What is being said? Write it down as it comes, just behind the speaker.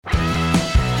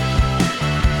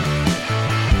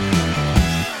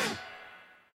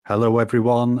Hello,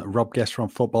 everyone. Rob Guest from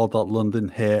Football.London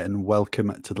here, and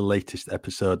welcome to the latest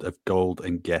episode of Gold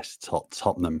and Guest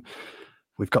Tottenham.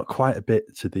 We've got quite a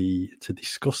bit to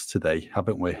discuss today,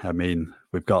 haven't we? I mean,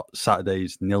 we've got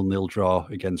Saturday's 0-0 draw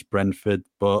against Brentford,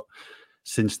 but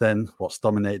since then, what's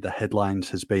dominated the headlines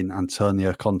has been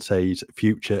Antonio Conte's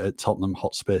future at Tottenham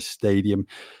Hotspur Stadium,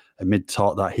 amid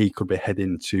talk that he could be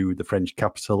heading to the French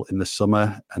capital in the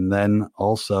summer, and then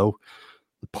also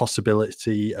the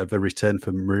possibility of a return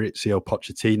for Mauricio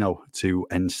Pochettino to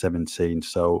N17.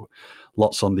 So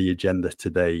lots on the agenda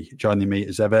today. Joining me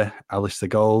as ever, Alistair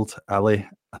Gold. Ali,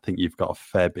 I think you've got a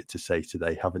fair bit to say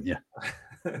today, haven't you?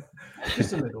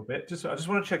 Just a little bit. I just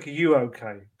want to check, are you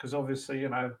okay? Because obviously,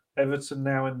 Everton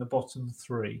now in the bottom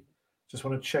three. Just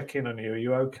want to check in on you. Are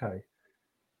you okay?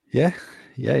 Yeah.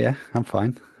 I'm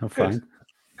fine.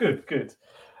 Good.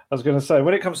 I was going to say,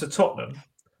 when it comes to Tottenham,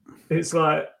 it's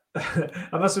like,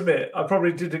 I must admit, I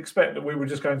probably did expect that we were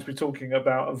just going to be talking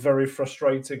about a very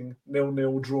frustrating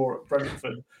 0-0 draw at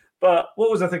Brentford. But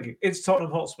what was I thinking? It's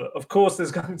Tottenham Hotspur. Of course,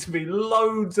 there's going to be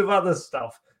loads of other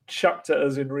stuff chucked at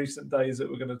us in recent days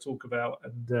that we're going to talk about.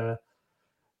 And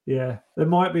there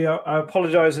might be, I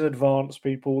apologise in advance,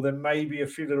 people. There may be a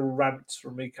few little rants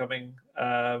from me coming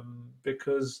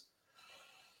because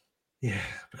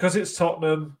it's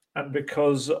Tottenham. And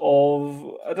because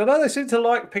of, I don't know, they seem to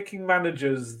like picking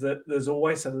managers that there's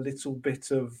always a little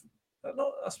bit of,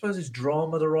 I suppose is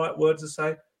drama the right word to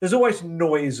say? There's always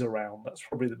noise around. That's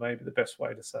probably maybe the best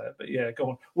way to say it. But yeah,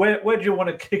 go on. Where do you want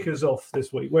to kick us off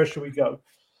this week? Where should we go?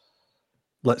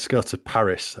 Let's go to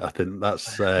Paris. I think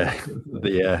that's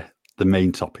the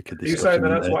main topic of discussion. Are you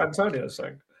saying that's what Antonio's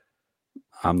saying?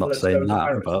 I'm not saying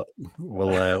that, but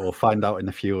we'll find out in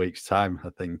a few weeks' time,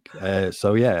 I think.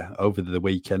 Over the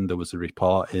weekend, there was a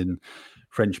report in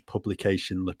French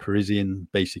publication Le Parisien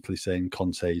basically saying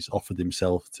Conte's offered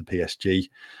himself to PSG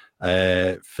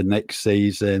for next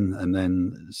season. And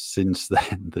then since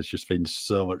then, there's just been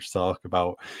so much talk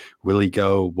about will he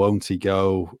go, won't he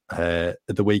go? At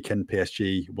the weekend,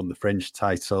 PSG won the French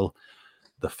title.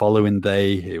 The following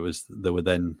day, they were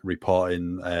then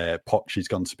reporting Poch is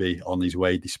going to be on his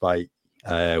way despite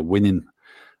winning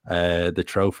the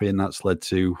trophy, and that's led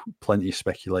to plenty of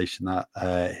speculation that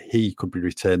he could be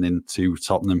returning to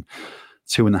Tottenham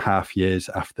 2.5 years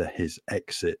after his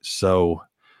exit. So,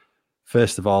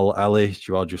 first of all, Ali, do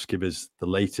you want to just give us the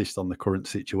latest on the current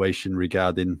situation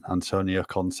regarding Antonio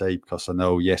Conte? Because I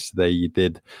know yesterday you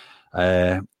did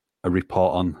a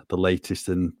report on the latest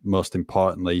and most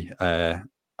importantly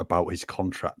about his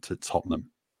contract at Tottenham.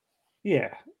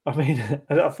 Yeah, I mean,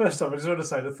 at first time, I just want to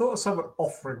say the thought of someone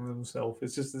offering themselves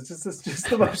is just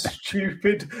the most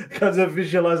stupid kind of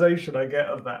visualization I get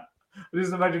of that. I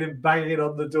just imagine him banging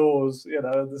on the doors,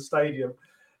 of the stadium.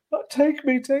 But take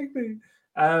me.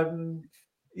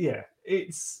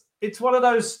 It's one of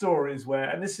those stories where,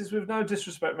 and this is with no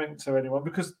disrespect meant to anyone,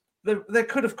 because there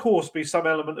could, of course, be some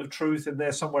element of truth in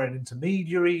there somewhere in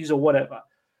intermediaries or whatever.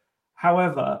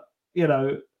 However,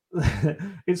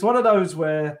 it's one of those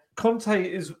where Conte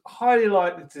is highly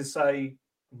likely to say,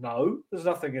 no, there's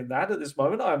nothing in that at this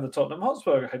moment. I am the Tottenham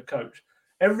Hotspur head coach.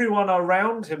 Everyone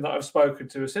around him that I've spoken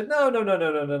to has said,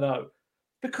 no.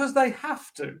 Because they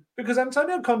have to. Because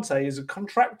Antonio Conte is a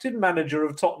contracted manager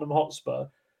of Tottenham Hotspur.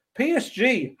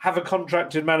 PSG have a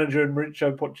contracted manager in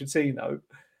Mauricio Pochettino.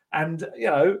 And,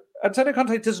 Antonio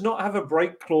Conte does not have a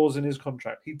break clause in his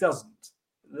contract. He doesn't.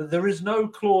 There is no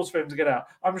clause for him to get out.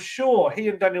 I'm sure he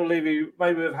and Daniel Levy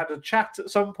maybe have had a chat at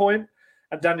some point,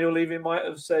 and Daniel Levy might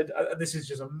have said, and this is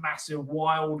just a massive,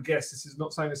 wild guess, this is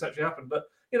not saying this actually happened, but,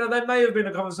 there may have been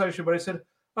a conversation where he said,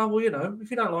 oh, well, if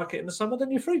you don't like it in the summer,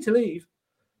 then you're free to leave.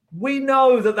 We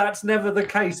know that that's never the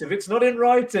case. If it's not in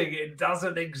writing, it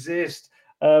doesn't exist.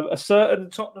 A certain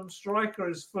Tottenham striker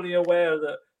is fully aware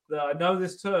that I know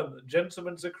this term,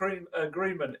 gentleman's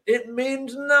agreement. It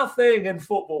means nothing in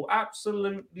football,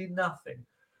 absolutely nothing.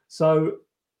 So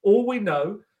all we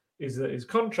know is that his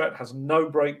contract has no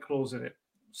break clause in it.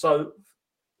 So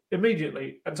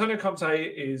immediately, Antonio Conte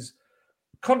is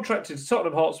contracted to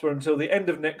Tottenham Hotspur until the end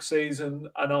of next season.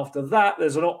 And after that,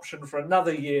 there's an option for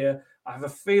another year. I have a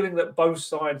feeling that both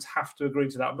sides have to agree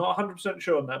to that. I'm not 100%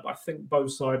 sure on that, but I think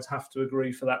both sides have to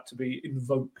agree for that to be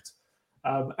invoked.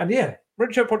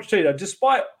 Mauricio Pochettino,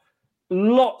 despite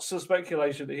lots of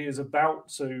speculation that he is about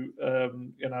to,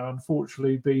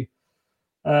 unfortunately be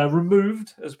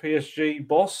removed as PSG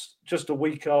boss just a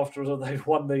week after they've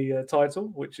won the title,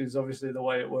 which is obviously the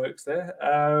way it works there.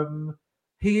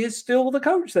 He is still the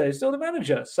coach there, he's still the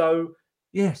manager. So,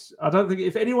 yes, I don't think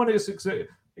if anyone is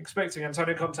expecting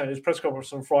Antonio Conte in his press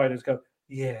conference on Friday to go,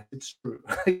 yeah, it's true.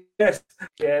 yes,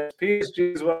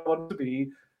 PSG is where I want to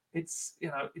be.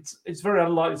 it's very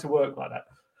unlikely to work like that.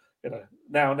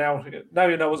 Now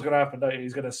you know what's going to happen, don't you?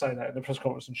 He's going to say that in the press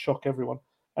conference and shock everyone,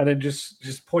 and then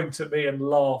just point at me and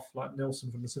laugh like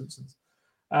Nelson from The Simpsons.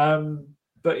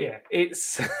 But yeah,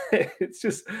 it's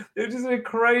just a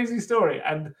crazy story,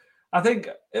 and I think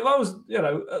if I was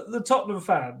the Tottenham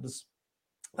fans,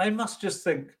 they must just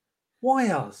think, why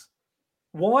us?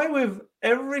 Why with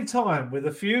every time with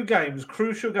a few games,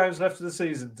 crucial games left of the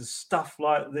season, does stuff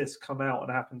like this come out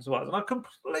and happen to us? And I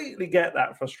completely get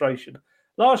that frustration.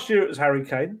 Last year it was Harry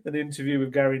Kane in the interview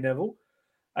with Gary Neville.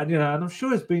 And, and I'm sure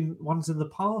there's been ones in the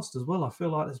past as well. I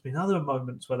feel like there's been other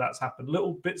moments where that's happened.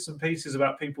 Little bits and pieces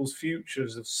about people's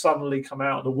futures have suddenly come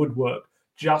out of the woodwork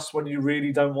just when you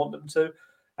really don't want them to.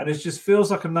 And it just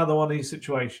feels like another one of these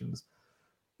situations.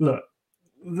 Look,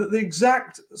 the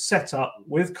exact setup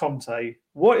with Conte,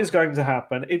 what is going to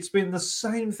happen, it's been the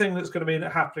same thing that's going to be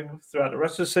happening throughout the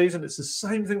rest of the season. It's the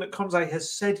same thing that Conte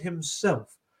has said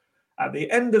himself. At the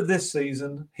end of this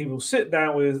season, he will sit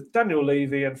down with Daniel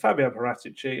Levy and Fabio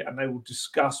Paratici, and they will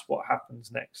discuss what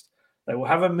happens next. They will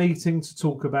have a meeting to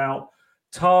talk about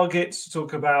targets, to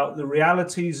talk about the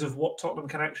realities of what Tottenham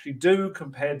can actually do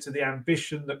compared to the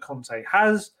ambition that Conte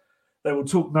has. They will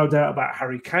talk, no doubt, about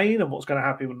Harry Kane and what's going to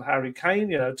happen with Harry Kane,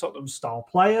 Tottenham's star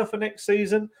player for next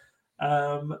season.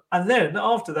 And then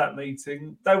after that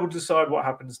meeting, they will decide what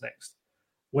happens next.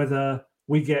 Whether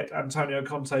we get Antonio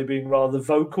Conte being rather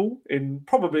vocal in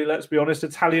probably, let's be honest,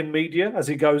 Italian media as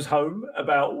he goes home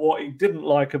about what he didn't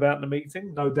like about the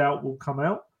meeting, no doubt will come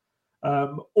out.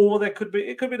 Or it could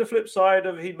be the flip side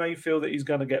of he may feel that he's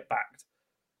going to get backed.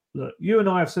 Look, you and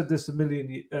I have said this a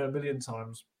million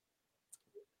times.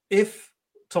 If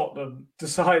Tottenham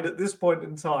decide at this point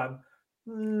in time,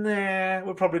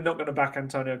 we're probably not going to back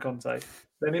Antonio Conte,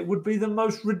 then it would be the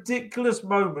most ridiculous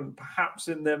moment perhaps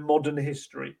in their modern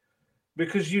history,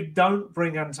 because you don't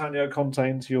bring Antonio Conte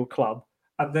into your club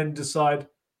and then decide,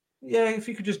 if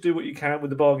you could just do what you can with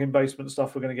the bargain basement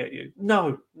stuff, we're going to get you.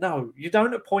 No, you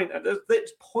don't appoint.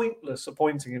 It's pointless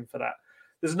appointing him for that.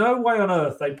 There's no way on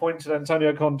earth they pointed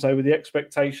Antonio Conte with the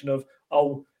expectation of,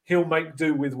 he'll make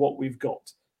do with what we've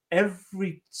got.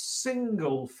 Every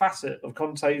single facet of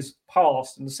Conte's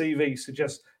past and CV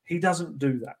suggests he doesn't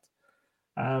do that.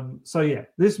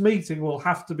 This meeting will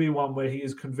have to be one where he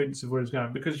is convinced of where he's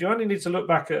going, because you only need to look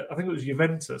back at, I think it was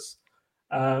Juventus.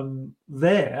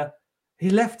 There, he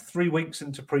left 3 weeks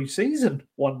into pre-season,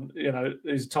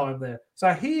 his time there.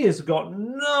 So he has got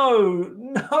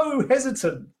no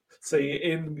hesitancy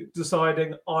in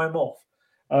deciding I'm off.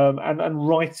 And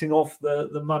writing off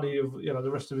the money of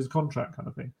the rest of his contract kind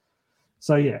of thing.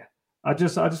 So I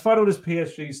just find all this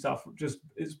PSG stuff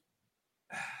it's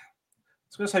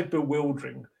going to say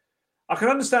bewildering. I can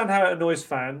understand how it annoys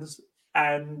fans,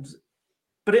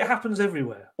 but it happens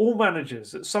everywhere. All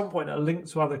managers at some point are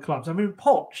linked to other clubs. I mean,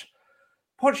 Poch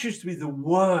used to be the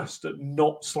worst at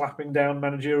not slapping down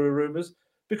managerial rumours,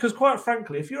 because quite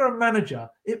frankly, if you're a manager,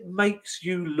 it makes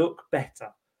you look better.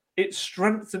 It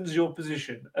strengthens your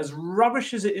position. As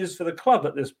rubbish as it is for the club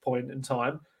at this point in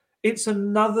time, it's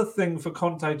another thing for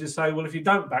Conte to say, well, if you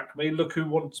don't back me, look who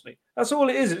wants me. That's all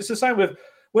it is. It's the same with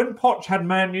when Poch had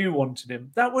Man U wanted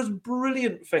him. That was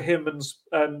brilliant for him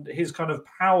and his kind of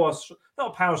power,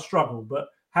 not power struggle, but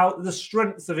how the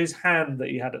strength of his hand that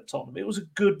he had at Tottenham. It was a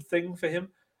good thing for him.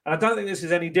 And I don't think this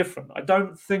is any different. I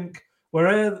don't think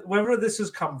wherever this has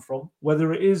come from,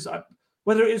 whether it is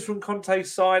from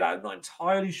Conte's side, I'm not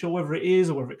entirely sure whether it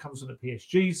is or whether it comes from the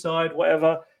PSG side,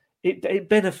 whatever. It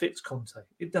benefits Conte.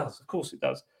 It does. Of course it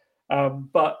does.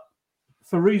 But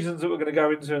for reasons that we're going to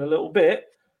go into in a little bit,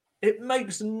 it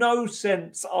makes no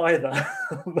sense either.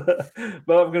 but I'm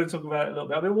going to talk about it a little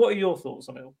bit. I mean, what are your thoughts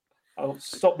on it? I'll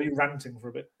stop me ranting for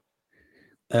a bit.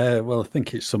 Well, I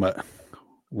think it's something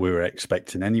we were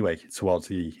expecting anyway towards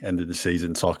the end of the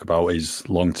season, talk about his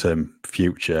long-term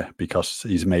future, because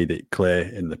he's made it clear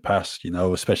in the past,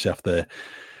 especially after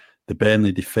the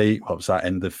Burnley defeat, what was that,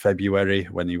 end of February,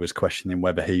 when he was questioning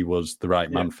whether he was the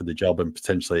right man for the job and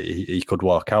potentially he could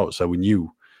walk out. So we knew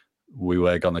we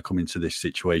were going to come into this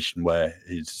situation where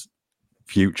his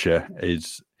future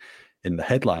is in the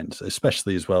headlines,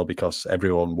 especially as well because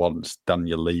everyone wants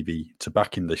Daniel Levy to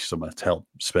back him this summer to help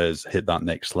Spurs hit that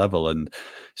next level. And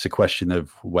it's a question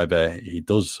of whether he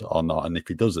does or not. And if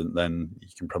he doesn't, then you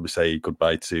can probably say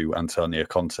goodbye to Antonio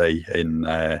Conte in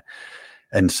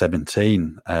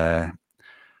N17.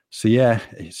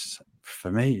 It's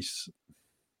for me, it's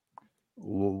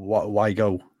why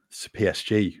go to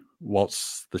PSG?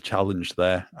 What's the challenge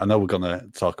there? I know we're going to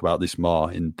talk about this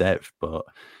more in depth, but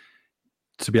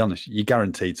to be honest, you're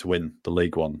guaranteed to win the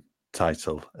League One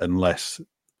title unless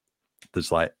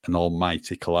there's like an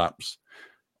almighty collapse,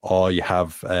 or you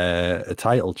have a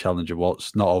title challenger.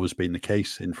 What's not always been the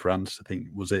case in France. I think,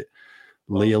 was it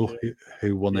Lille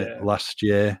who won it last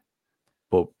year?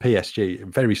 But PSG,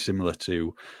 very similar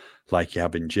to like you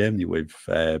have in Germany with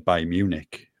Bayern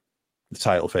Munich, the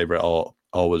title favourite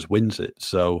always wins it.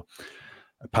 So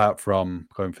apart from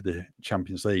going for the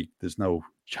Champions League, there's no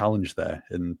challenge there.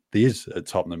 And there is at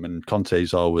Tottenham, and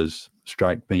Conte's always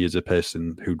strike me as a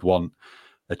person who'd want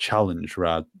a challenge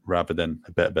rather than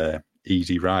a bit of a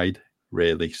easy ride,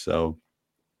 really. So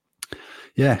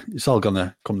yeah, it's all going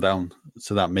to come down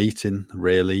to that meeting,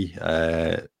 really.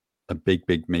 A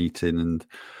big meeting, and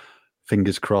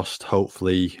fingers crossed,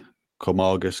 hopefully come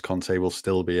August, Conte will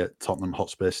still be at Tottenham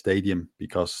Hotspur Stadium,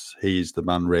 because he's the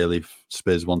man, really, if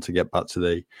Spurs want to get back to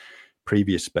the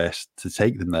previous best, to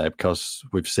take them there, because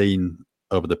we've seen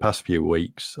over the past few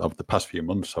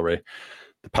months,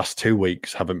 the past 2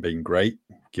 weeks haven't been great,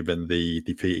 given the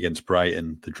defeat against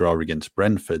Brighton, the draw against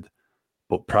Brentford.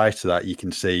 But prior to that, you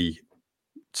can see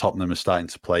Tottenham are starting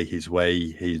to play his way.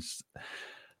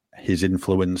 His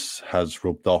influence has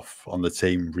rubbed off on the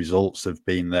team. Results have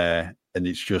been there. And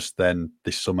it's just then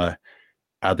this summer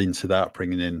adding to that,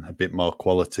 bringing in a bit more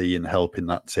quality and helping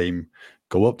that team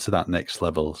go up to that next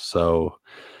level. So,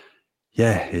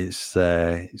 yeah, it's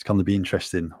going to be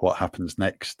interesting what happens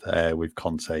next with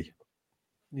Conte.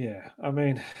 Yeah, I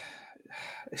mean,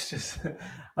 it's just,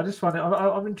 I just find it,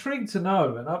 I'm intrigued to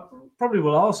know, and I probably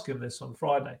will ask him this on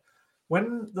Friday.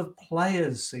 When the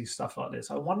players see stuff like this,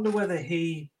 I wonder whether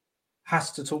he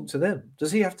has to talk to them.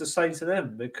 Does he have to say to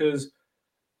them? Because,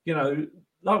 you know,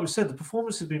 like we said, the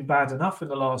performance has been bad enough in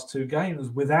the last 2 games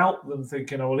without them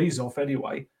thinking, oh, well, he's off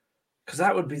anyway, because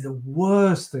that would be the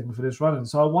worst thing for this running.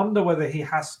 So I wonder whether he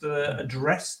has to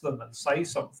address them and say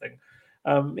something.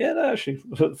 Actually,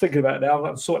 thinking about it now,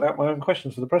 I'm sorting out my own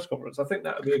questions for the press conference. I think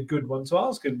that would be a good one to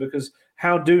ask him, because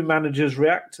how do managers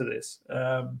react to this?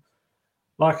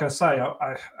 Like I say,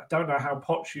 I don't know how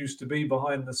Poch used to be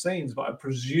behind the scenes, but I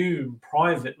presume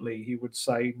privately he would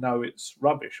say, no, it's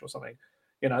rubbish or something.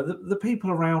 You know, the people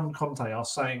around Conte are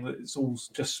saying that it's all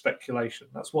just speculation.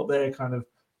 That's what they're kind of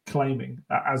claiming,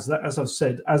 as I've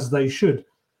said, as they should.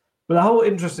 But the whole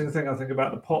interesting thing, I think,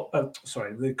 about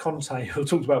the Conte, we'll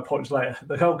talk about Poch later,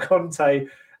 the whole Conte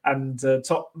and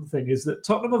Tottenham thing is that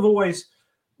Tottenham have always,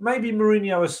 maybe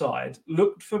Mourinho aside,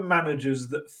 looked for managers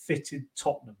that fitted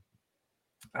Tottenham.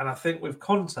 And I think with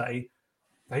Conte,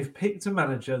 they've picked a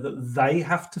manager that they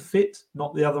have to fit,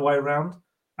 not the other way around.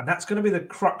 And that's going to be the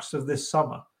crux of this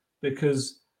summer,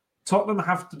 because Tottenham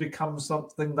have to become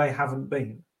something they haven't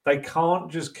been. They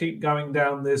can't just keep going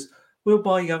down this, we'll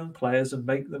buy young players and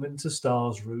make them into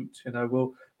stars route. You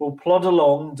know, we'll plod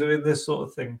along doing this sort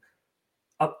of thing.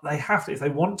 They have to, if they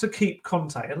want to keep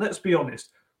Conte. And let's be honest,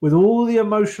 with all the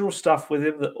emotional stuff with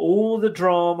him, all the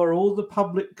drama, all the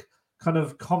public kind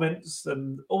of comments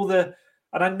and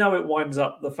and I know it winds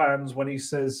up the fans when he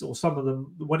says, or some of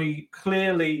them, when he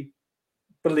clearly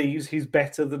believes he's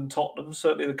better than Tottenham,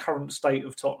 certainly the current state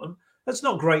of Tottenham. That's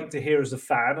not great to hear as a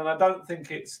fan, and I don't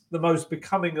think it's the most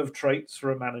becoming of traits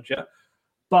for a manager.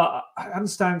 But I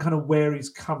understand kind of where he's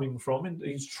coming from, and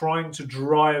he's trying to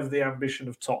drive the ambition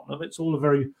of Tottenham. It's all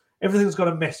everything's got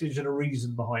a message and a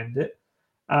reason behind it.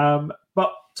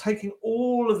 But taking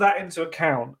all of that into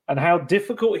account and how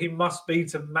difficult he must be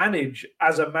to manage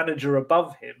as a manager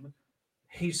above him,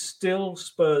 he's still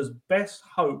Spurs' best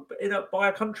hope by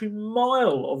a country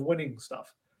mile of winning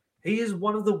stuff. He is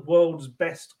one of the world's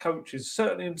best coaches,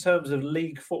 certainly in terms of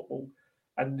league football,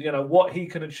 and you know what he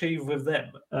can achieve with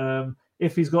them.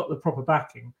 If he's got the proper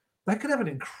backing, they could have an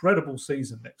incredible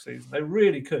season next season. They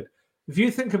really could. If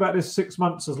you think about this 6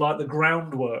 months as like the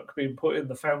groundwork being put in,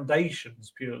 the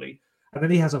foundations purely, and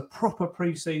then he has a proper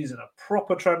pre-season, a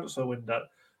proper transfer window.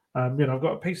 I've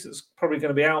got a piece that's probably going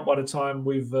to be out by the time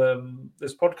we've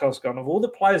this podcast gone, of all the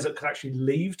players that could actually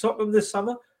leave Tottenham this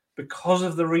summer because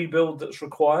of the rebuild that's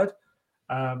required.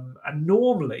 And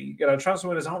normally, transfer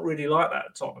windows aren't really like that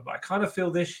at Tottenham, but I kind of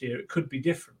feel this year it could be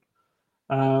different.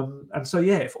 And so,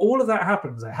 yeah, if all of that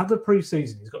happens, they have the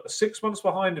pre-season, he's got the 6 months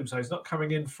behind him, so he's not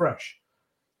coming in fresh.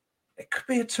 It could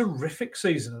be a terrific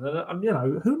season.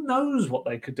 And who knows what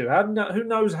they could do? Who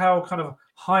knows how kind of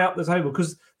high up the table?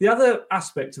 Because the other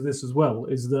aspect of this as well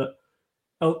is that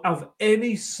of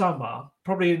any summer,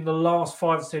 probably in the last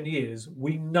 5 to 10 years,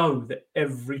 we know that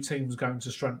every team's going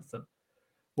to strengthen.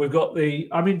 We've got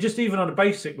just even on a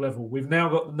basic level, we've now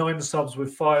got 9 subs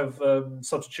with 5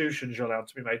 substitutions allowed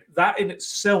to be made. That in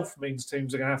itself means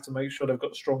teams are going to have to make sure they've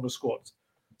got stronger squads.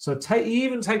 So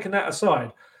even taking that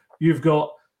aside, you've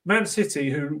got Man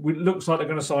City, who looks like they're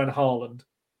going to sign Haaland.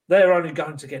 They're only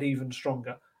going to get even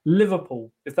stronger.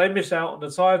 Liverpool, if they miss out on the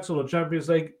title or Champions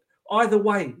League, either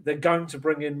way, they're going to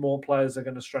bring in more players. They're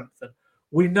going to strengthen.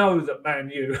 We know that Man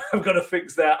U have got to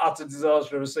fix their utter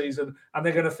disaster of a season, and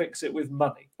they're going to fix it with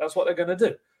money. That's what they're going to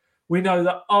do. We know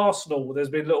that Arsenal, there's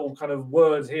been little kind of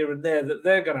words here and there that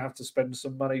they're going to have to spend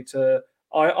some money to,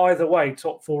 either way,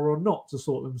 top four or not, to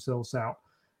sort themselves out.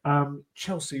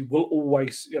 Chelsea will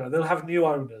always, they'll have new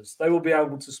owners. They will be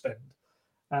able to spend.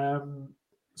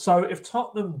 So if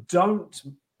Tottenham don't,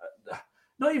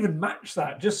 not even match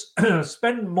that, just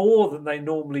spend more than they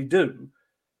normally do,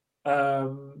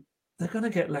 they're going to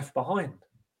get left behind.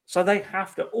 So they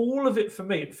have to, all of it for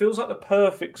me, it feels like the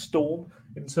perfect storm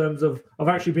in terms of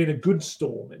actually being a good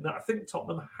storm. In that I think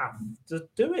Tottenham have to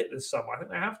do it this summer. I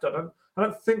think they have to. I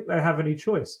don't think they have any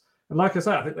choice. And like I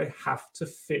say, I think they have to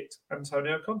fit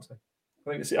Antonio Conte. I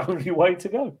think it's the only way to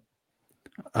go.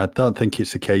 I don't think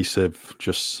it's a case of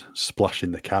just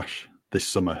splashing the cash this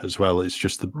summer as well. It's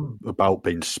just about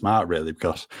being smart, really,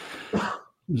 because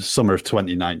summer of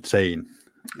 2019,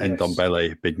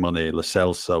 Ndombele, big money, Lo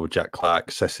Celso, Jack Clark,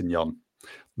 Sessegnon,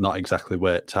 not exactly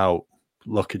worked out.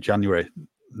 Look at January,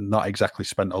 not exactly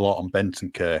spent a lot on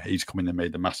Bentancur. He's come in and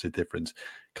made a massive difference.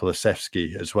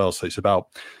 Kulusevski as well. So it's about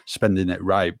spending it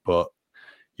right. But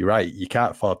you're right, you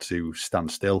can't afford to stand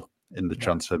still in the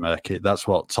transfer market. That's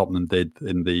what Tottenham did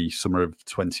in the summer of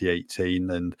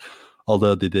 2018. And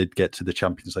although they did get to the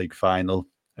Champions League final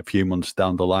a few months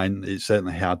down the line, it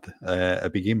certainly had a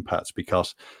big impact,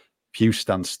 because if you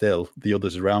stand still, the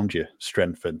others around you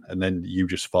strengthen, and then you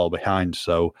just fall behind.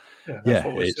 So, that's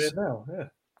what we're seeing now.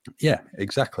 Yeah,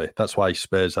 exactly. That's why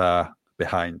Spurs are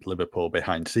behind Liverpool,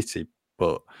 behind City.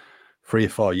 But 3 or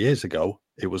 4 years ago,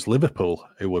 it was Liverpool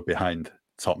who were behind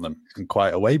Tottenham, and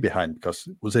quite a way behind, because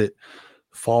was it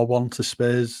 4-1 to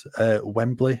Spurs at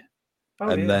Wembley?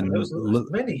 And then it was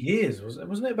many years,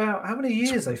 wasn't it? About how many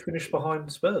years they finished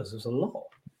behind Spurs? It was a lot.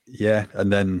 Yeah,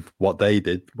 and then what they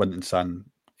did, went and signed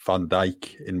Van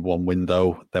Dijk in one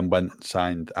window, then went and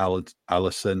signed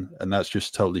Alisson, and that's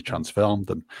just totally transformed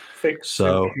them. Fixed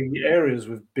key areas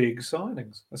with big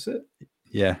signings. That's it.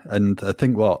 Yeah, and I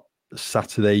think what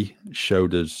Saturday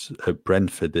showed us at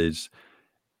Brentford is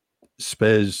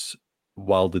Spurs,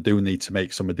 while they do need to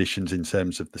make some additions in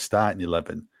terms of the starting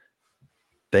 11,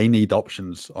 they need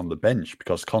options on the bench,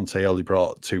 because Conte only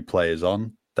brought 2 players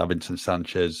on, Davinson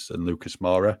Sanchez and Lucas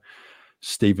Moura.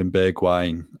 Steven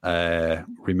Bergwijn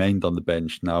remained on the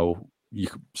bench. Now,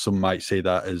 some might see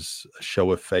that as a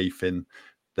show of faith in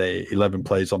the 11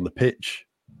 players on the pitch,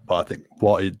 but I think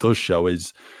what it does show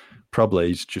is probably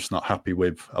he's just not happy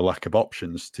with a lack of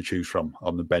options to choose from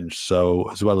on the bench. So,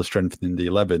 as well as strengthening the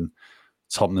 11,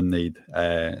 Tottenham need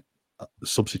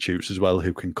substitutes as well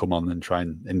who can come on and try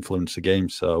and influence the game.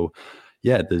 So,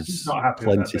 yeah, there's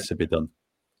plenty to be done.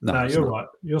 No, you're right.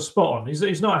 You're spot on.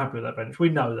 He's not happy with that bench. We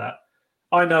know that.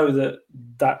 I know that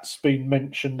that's been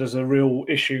mentioned as a real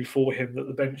issue for him, that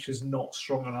the bench is not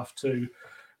strong enough to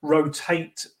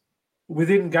rotate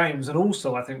within games, and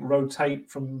also I think rotate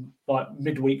from like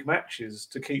midweek matches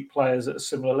to keep players at a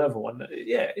similar level. And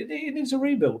it needs a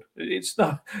rebuild. It's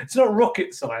not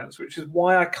rocket science, which is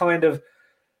why I'm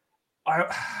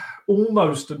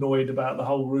almost annoyed about the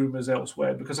whole rumours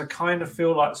elsewhere, because I kind of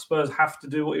feel like Spurs have to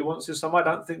do what he wants this summer. I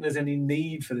don't think there's any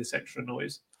need for this extra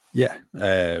noise. Yeah,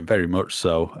 very much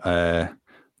so.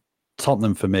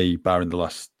 Tottenham, for me, barring the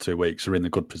last 2 weeks, are in a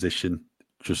good position.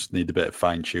 Just need a bit of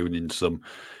fine-tuning, some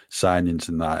signings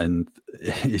and that. And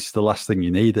it's the last thing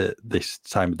you need at this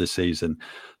time of the season.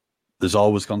 There's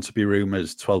always going to be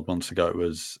rumours. 12 months ago, it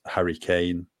was Harry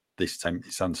Kane. This time,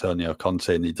 it's Antonio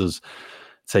Conte. And he does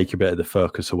take a bit of the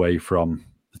focus away from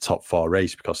the top 4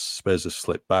 race, because Spurs have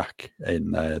slipped back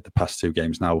in the past 2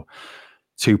 games now.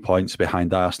 2 points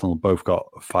behind Arsenal, both got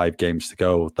 5 games to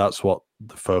go. That's what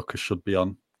the focus should be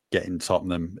on, getting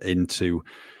Tottenham into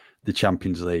the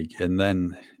Champions League. And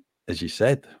then, as you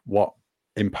said, what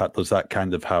impact does that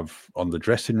kind of have on the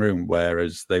dressing room?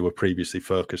 Whereas they were previously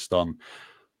focused on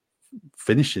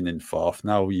finishing in 4th.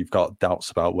 Now you've got doubts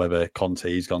about whether Conte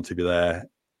is going to be there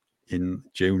in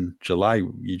June, July.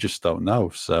 You just don't know.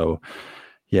 So,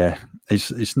 yeah,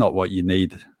 it's not what you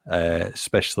need,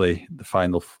 especially the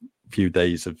final few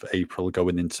days of April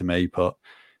going into May, but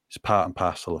it's part and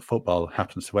parcel of football. It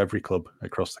happens to every club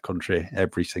across the country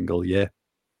every single year.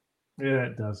 Yeah,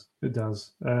 it does. It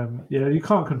does. You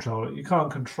can't control it. You can't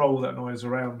control that noise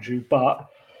around you. But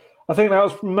I think that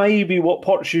was maybe what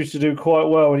Poch used to do quite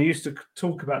well. And he used to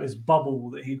talk about this bubble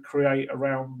that he'd create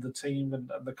around the team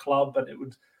and the club, and it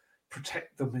would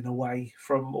protect them in a way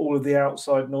from all of the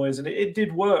outside noise. And it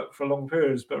did work for long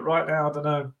periods. But right now, I don't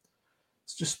know.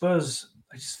 It's just Spurs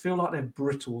I just feel like they're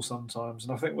brittle sometimes.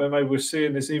 And I think maybe we're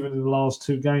seeing this even in the last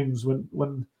two games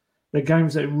when they're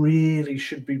games that really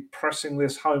should be pressing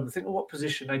this home. Think of what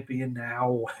position they'd be in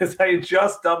now if they had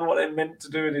just done what they meant to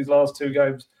do in these last two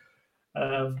games.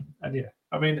 And yeah,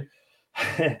 I mean,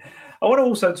 I want to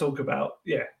also talk about,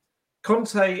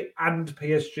 Conte and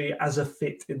PSG as a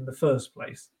fit in the first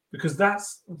place, because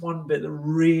that's one bit that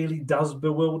really does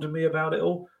bewilder me about it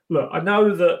all. Look, I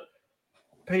know that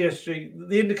PSG,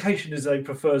 the indication is they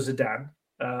prefer Zidane.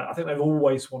 I think they've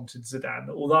always wanted Zidane,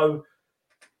 although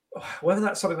whether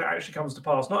that's something that actually comes to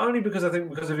pass, not only because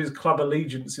of his club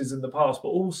allegiances in the past, but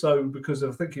also because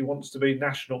I think he wants to be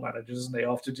national manager, doesn't he,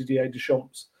 after Didier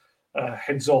Deschamps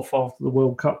heads off after the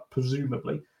World Cup,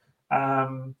 presumably.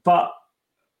 But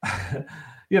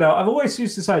I've always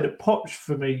used to say that Poch,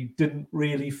 for me, didn't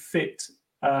really fit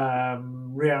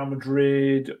Real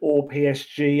Madrid or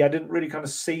PSG. I didn't really kind of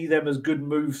see them as good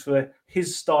moves for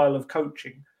his style of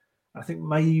coaching. I think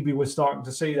maybe we're starting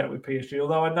to see that with PSG,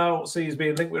 although I don't see he's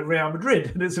being linked with Real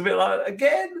Madrid, and it's a bit like,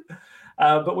 again.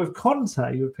 But with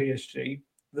Conte, with PSG,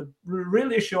 the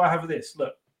real issue I have with this,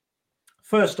 look,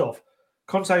 first off,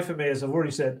 Conte, for me, as I've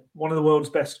already said, one of the world's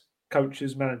best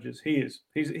coaches, managers. He is.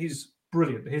 He's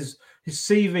brilliant. His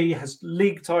CV has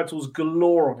league titles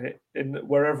galore on it in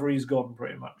wherever he's gone,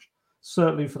 pretty much.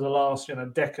 Certainly for the last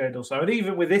decade or so. And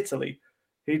even with Italy,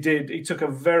 he took a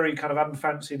very kind of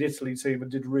unfancied Italy team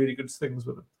and did really good things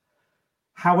with them.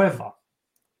 However,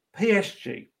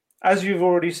 PSG, as you've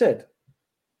already said,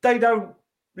 they don't,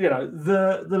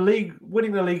 the league,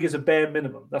 winning the league is a bare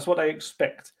minimum. That's what they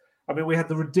expect. I mean, we had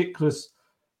the ridiculous,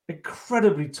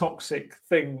 incredibly toxic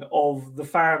thing of the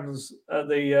fans at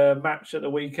the match at the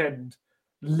weekend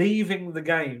leaving the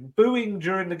game, booing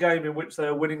during the game in which they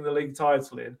were winning the league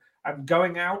title in, and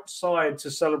going outside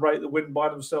to celebrate the win by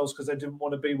themselves because they didn't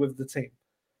want to be with the team.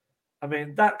 I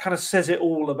mean, that kind of says it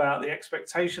all about the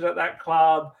expectation at that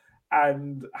club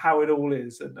and how it all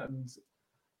is. And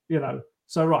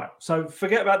so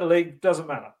forget about the league. Doesn't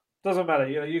matter. Doesn't matter.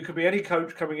 You could be any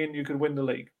coach coming in, you could win the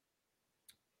league.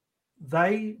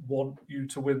 They want you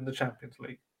to win the Champions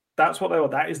League. That's what they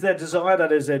want. That is their desire.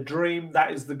 That is their dream.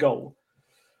 That is the goal.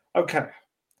 Okay.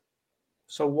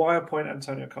 So why appoint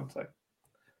Antonio Conte?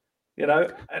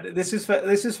 And this is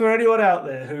for anyone out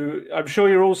there who I'm sure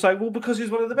you're all saying, well, because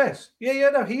he's one of the best.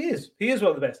 No, he is. He is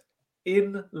one of the best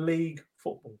in league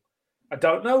football. I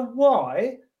don't know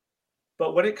why,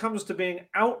 but when it comes to being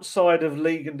outside of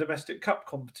league and domestic cup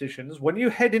competitions, when you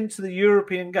head into the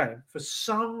European game, for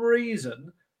some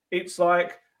reason, it's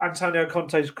like Antonio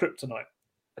Conte's kryptonite.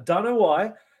 I don't know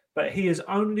why, but he has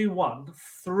only won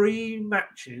 3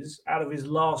 matches out of his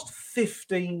last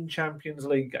 15 Champions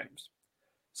League games.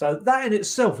 So that in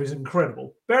itself is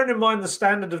incredible. Bearing in mind the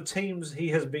standard of teams he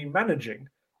has been managing,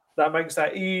 that makes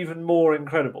that even more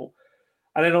incredible.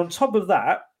 And then on top of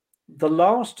that, the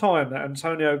last time that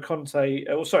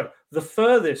the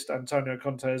furthest Antonio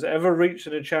Conte has ever reached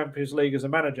in a Champions League as a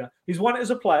manager, he's won it as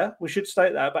a player, we should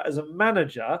state that, but as a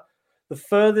manager, the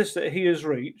furthest that he has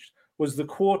reached was the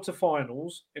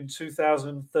quarterfinals in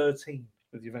 2013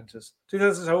 with Juventus. So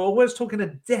we're always talking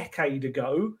a decade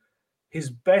ago. His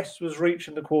best was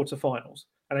reaching the quarterfinals,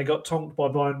 and they got tonked by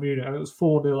Bayern Munich, and it was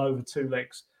 4-0 over 2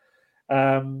 legs.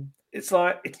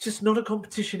 It's just not a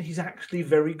competition he's actually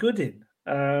very good in.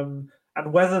 And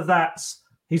whether that's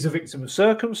he's a victim of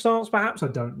circumstance, perhaps, I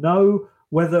don't know.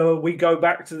 Whether we go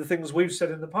back to the things we've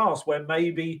said in the past, where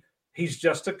maybe he's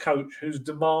just a coach whose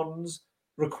demands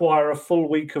require a full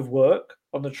week of work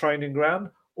on the training ground,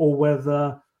 or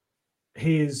whether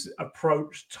his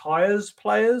approach tires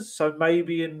players. So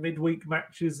maybe in midweek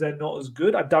matches they're not as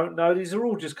good. I don't know. These are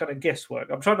all just kind of guesswork.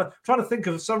 I'm trying to think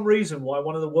of some reason why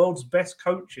one of the world's best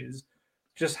coaches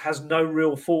just has no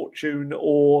real fortune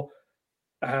or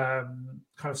kind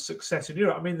of success in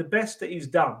Europe. I mean, the best that he's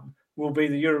done will be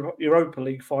the Europa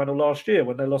League final last year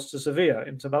when they lost to Sevilla,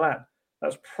 Inter Milan.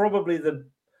 That's probably the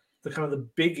kind of the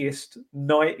biggest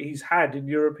night he's had in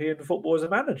European football as a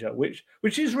manager, which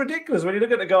is ridiculous when you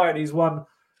look at the guy and he's won.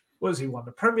 What has he won?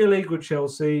 The Premier League with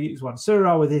Chelsea. He's won Serie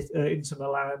A with Inter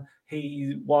Milan.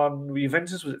 He won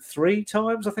Juventus, was it 3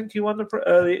 times? I think he won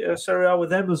the Serie A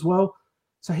with them as well.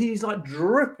 So he's like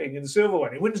dripping in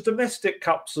silverware. He wins domestic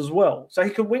cups as well. So he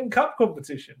can win cup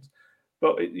competitions.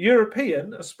 But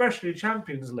European, especially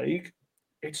Champions League,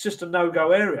 it's just a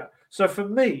no-go area. So for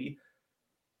me,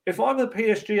 if I'm the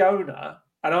PSG owner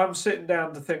and I'm sitting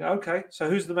down to think, okay, so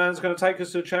who's the man who's going to take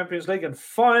us to the Champions League and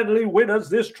finally win us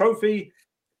this trophy?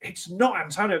 It's not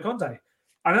Antonio Conte.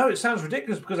 I know it sounds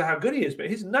ridiculous because of how good he is, but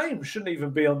his name shouldn't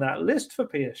even be on that list for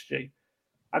PSG.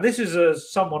 And this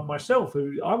is someone myself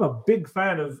who I'm a big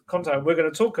fan of Conte, and we're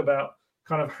going to talk about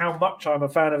kind of how much I'm a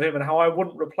fan of him and how I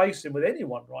wouldn't replace him with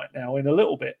anyone right now in a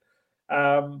little bit.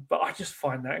 But I just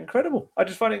find that incredible. I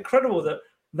just find it incredible that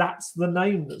that's the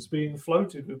name that's being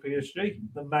floated with PSG,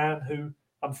 the man who,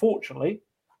 unfortunately,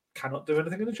 cannot do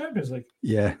anything in the Champions League.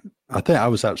 Yeah, I think I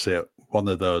was actually at one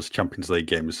of those Champions League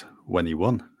games when he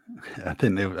won.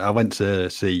 I went to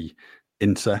see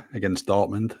Inter against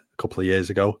Dortmund a couple of years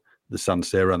ago, the San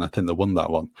Siro, and I think they won that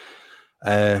one.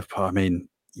 But I mean,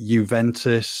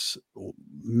 Juventus,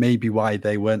 maybe why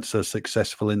they weren't so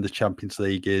successful in the Champions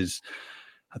League is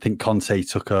I think Conte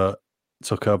took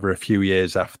over a few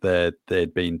years after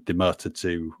they'd been demoted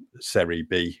to Serie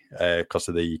B because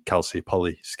of the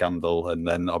Calciopoli scandal, and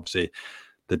then obviously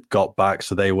they'd got back,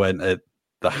 so they weren't at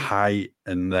the height,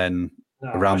 and then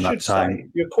around that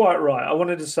time... You're quite right. I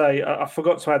wanted to say, I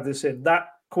forgot to add this in, that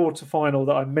quarter-final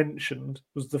that I mentioned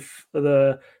was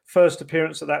the first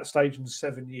appearance at that stage in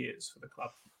 7 years for the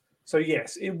club. So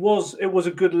yes, it was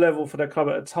a good level for their club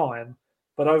at a time,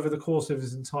 but over the course of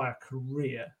his entire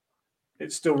career,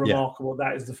 it's still remarkable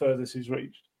that is the furthest he's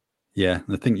reached. Yeah,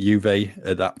 I think Juve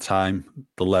at that time,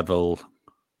 the level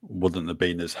wouldn't have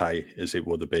been as high as it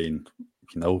would have been,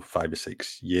 5 or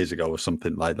 6 years ago or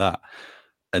something like that.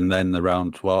 And then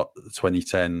around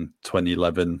 2010,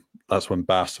 2011, that's when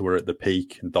Barca were at the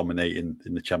peak and dominating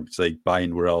in the Champions League.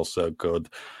 Bayern were also good.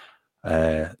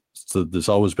 So there's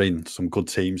always been some good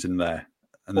teams in there.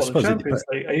 And I suppose the Champions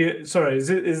League.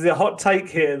 Is it a hot take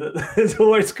here that there's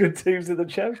always good teams in the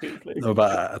Champions League? No,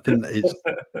 but I think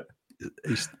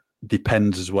it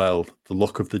depends as well, the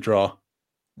luck of the draw.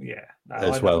 Yeah,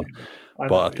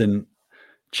 I think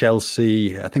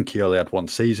Chelsea, I think he only had one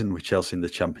season with Chelsea in the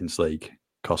Champions League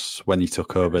because when he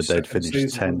took over, they'd finished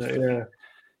 10th.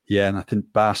 Yeah, and I think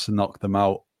Barca knocked them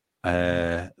out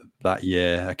that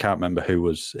year. I can't remember who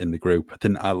was in the group. I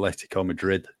think Atletico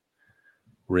Madrid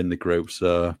were in the group,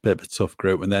 so a bit of a tough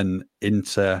group. And then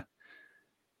Inter,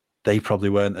 they probably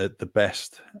weren't at the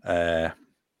best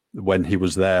when he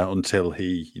was there until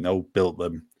he, built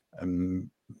them and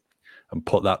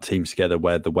put that team together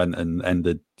where they went and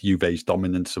ended Juve's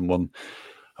dominance and won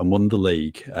the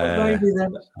league. Maybe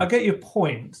then I get your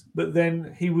point, but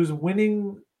then he was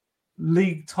winning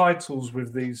league titles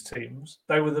with these teams.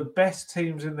 They were the best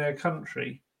teams in their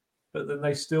country, but then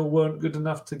they still weren't good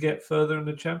enough to get further in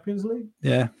the Champions League.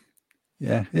 Yeah.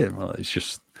 Well, it's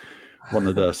just one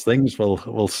of those things.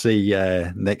 We'll see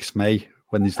next May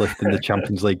when he's lifting the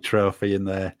Champions League trophy and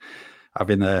they're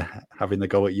having a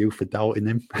go at you for doubting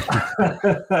him.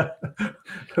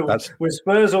 With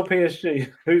Spurs or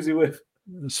PSG? Who's he with?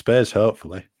 Spurs,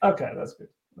 hopefully. Okay, that's good.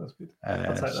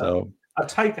 I'll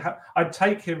take that. I'd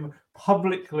take him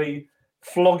publicly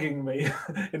flogging me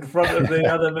in front of the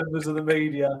other members of the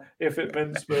media if it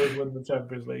meant Spurs win the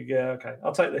Champions League. Yeah, okay.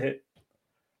 I'll take the hit.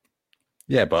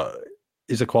 Yeah, but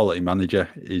he's a quality manager.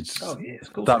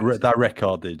 That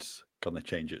record is going to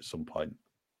change at some point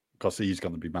because he's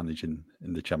going to be managing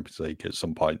in the Champions League at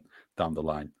some point down the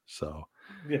line. So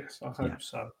yes, I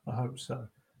hope so.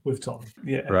 With Tom.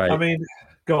 Yeah. Right. I mean,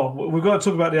 go on. We've got to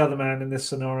talk about the other man in this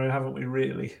scenario, haven't we,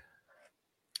 really?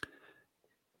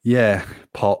 Yeah,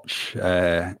 Poch.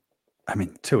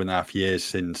 2.5 years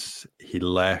since he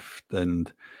left,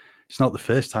 and it's not the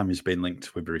first time he's been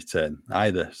linked with a return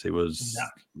either. So it was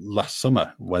last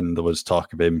summer when there was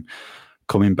talk of him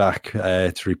coming back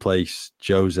to replace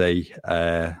Jose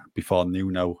before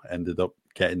Nuno ended up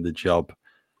getting the job.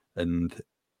 And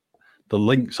the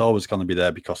link's always going to be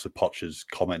there because of Poch's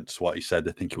comments, what he said.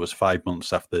 I think it was 5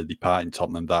 months after departing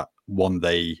Tottenham that one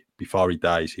day before he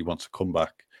dies, he wants to come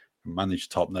back and manage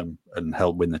Tottenham and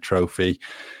help win the trophy.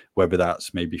 Whether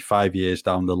that's maybe 5 years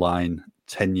down the line,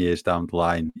 10 years down the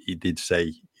line, he did say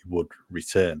he would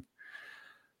return.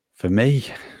 For me,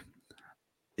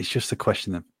 it's just a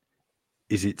question of,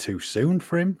 is it too soon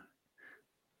for him?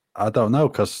 I don't know,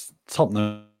 because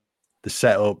Tottenham, the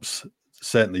setup's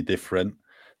certainly different.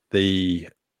 The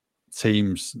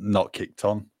team's not kicked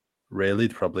on, really.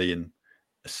 They're probably in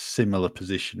a similar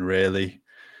position, really,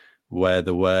 where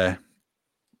they were.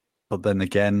 But then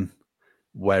again,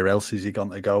 where else is he going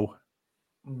to go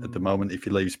at the moment if he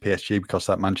leaves PSG? Because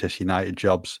that Manchester United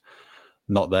job's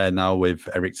not there now with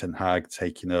Erik ten Hag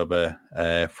taking over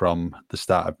from the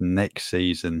start of next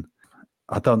season.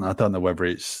 I don't know whether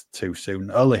it's too soon.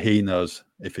 Only he knows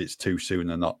if it's too soon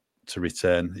or not to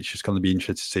return. It's just going to be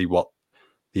interesting to see what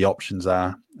the options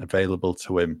are available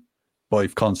to him. But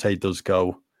if Conte does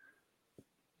go,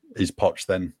 is Poch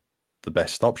then the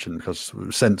best option? Because we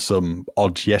sent some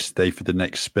odds yesterday for the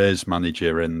next Spurs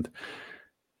manager, and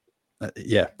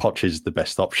Poch is the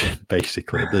best option,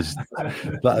 basically. There's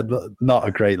not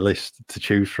a great list to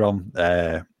choose from.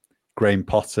 Graham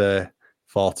Potter,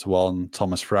 4-1,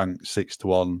 Thomas Frank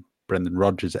 6-1, Brendan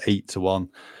Rodgers 8-1,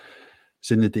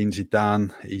 Zinedine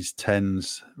Zidane, he's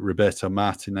 10s, Roberto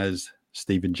Martinez,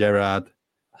 Steven Gerrard,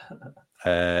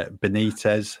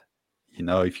 Benitez.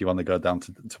 If you want to go down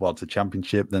towards the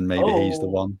Championship, then maybe he's the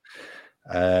one.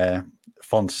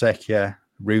 Fonseca,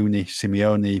 Rooney,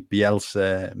 Simeone,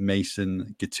 Bielsa,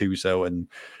 Mason, Gattuso, and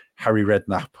Harry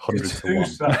Redknapp,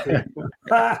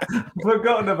 100-1.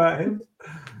 Forgotten about him.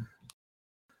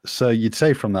 So you'd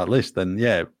say from that list, then,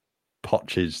 yeah,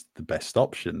 Poch is the best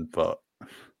option, but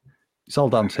it's all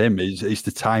down to him. It's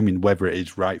the timing, whether it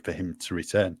is right for him to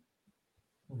return.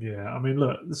 Yeah, I mean,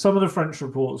 look, some of the French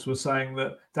reports were saying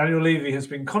that Daniel Levy has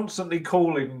been constantly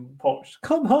calling Poch,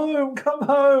 come home,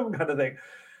 kind of thing.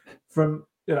 From,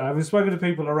 having spoken to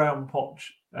people around Poch,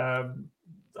 I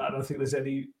don't think there's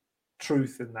any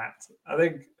truth in that. I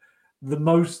think the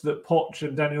most that Poch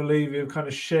and Daniel Levy have kind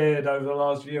of shared over the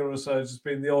last year or so has just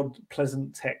been the odd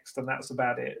pleasant text, and that's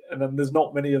about it. And then there's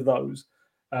not many of those.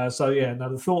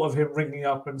 The thought of him ringing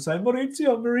up and saying,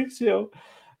 Maurizio,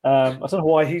 I don't know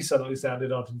why he suddenly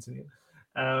sounded Argentinian.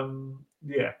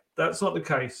 That's not the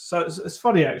case. So it's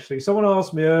funny, actually. Someone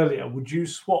asked me earlier, would you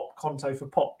swap Conte for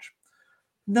Poch?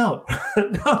 No,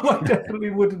 I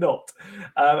definitely would not.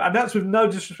 And that's with no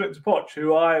disrespect to Poch,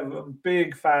 who I am a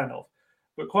big fan of.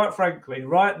 But quite frankly,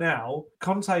 right now,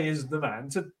 Conte is the man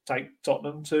to take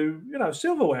Tottenham to,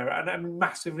 silverware and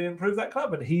massively improve that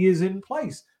club. And he is in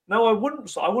place. No, I wouldn't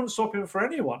swap him for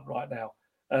anyone right now.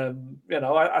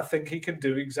 I think he can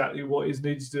do exactly what he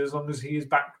needs to do as long as he is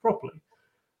backed properly.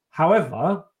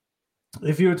 However,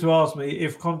 if you were to ask me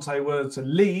if Conte were to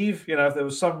leave, if there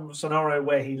was some scenario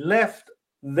where he left,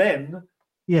 then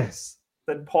yes,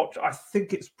 then Poch, I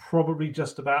think it's probably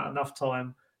just about enough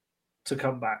time to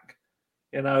come back.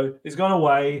 He's gone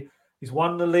away. He's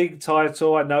won the league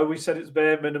title. I know we said it's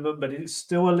bare minimum, but it's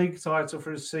still a league title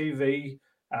for his CV.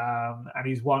 And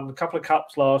he's won a couple of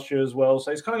cups last year as well.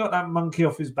 So he's kind of got that monkey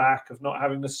off his back of not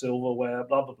having the silverware,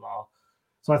 blah, blah, blah.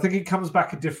 So I think he comes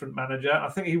back a different manager. I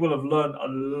think he will have learned a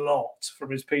lot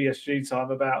from his PSG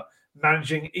time about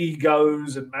managing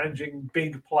egos and managing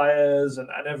big players and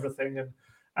everything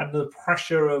and the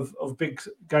pressure of big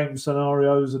game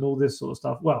scenarios and all this sort of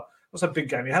stuff. Well, what's a big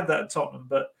game? He had that at Tottenham,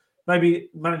 but maybe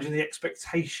managing the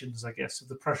expectations, I guess, of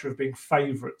the pressure of being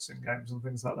favourites in games and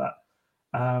things like that.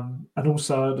 And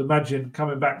also, I'd imagine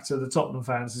coming back to the Tottenham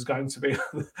fans is going to be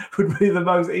would be the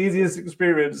most easiest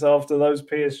experience after those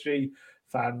PSG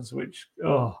fans. Which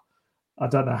I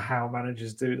don't know how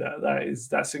managers do that.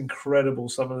 That's incredible.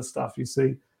 Some of the stuff you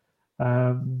see,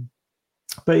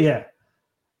 but yeah,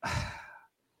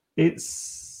 it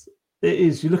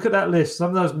is. You look at that list.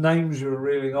 Some of those names you're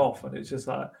reeling off, and it's just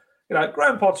like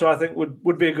Graham Potter. I think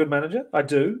would be a good manager. I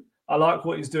do. I like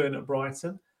what he's doing at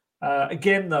Brighton.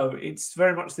 Again, though, it's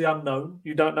very much the unknown.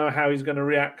 You don't know how he's going to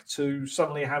react to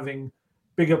suddenly having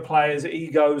bigger players,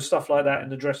 egos, stuff like that in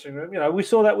the dressing room. We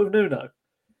saw that with Nuno.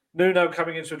 Nuno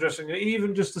coming into a dressing room,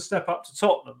 even just to step up to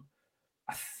Tottenham,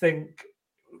 I think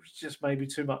it was just maybe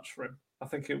too much for him. I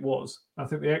think it was. I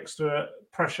think the extra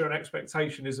pressure and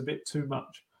expectation is a bit too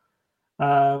much.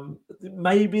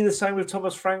 Maybe the same with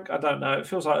Thomas Frank. I don't know. It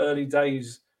feels like early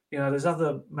days. There's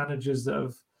other managers that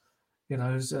have,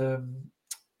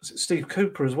 Steve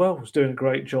Cooper as well was doing a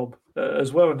great job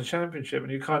as well in the Championship,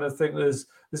 and you kind of think there's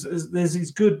these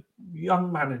good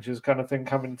young managers kind of thing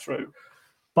coming through.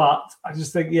 But I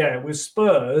just think, with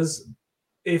Spurs,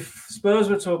 if Spurs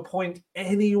were to appoint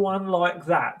anyone like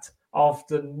that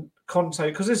after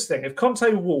Conte, because this thing, if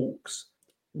Conte walks,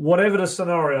 whatever the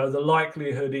scenario, the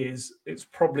likelihood is it's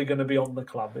probably going to be on the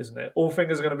club, isn't it? All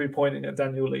fingers are going to be pointing at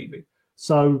Daniel Levy.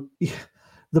 So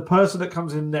the person that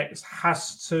comes in next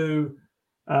has to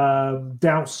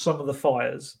douse some of the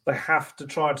fires. They have to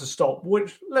try to stop,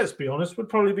 which, let's be honest, would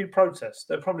probably be protests.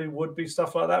 There probably would be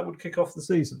stuff like that would kick off the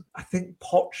season. I think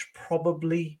Poch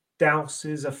probably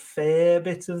douses a fair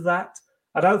bit of that.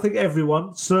 I don't think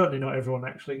everyone, certainly not everyone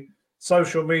actually,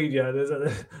 social media,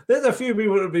 there's a few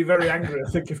people that would be very angry,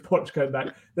 I think, if Poch came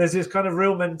back. There's this kind of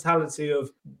real mentality of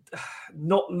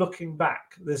not looking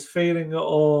back. This feeling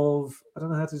of, I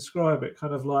don't know how to describe it,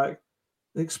 kind of like,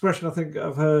 the expression I think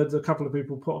I've heard a couple of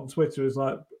people put on Twitter is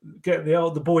like getting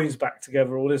the boys back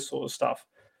together, all this sort of stuff.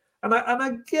 And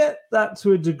I get that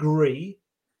to a degree.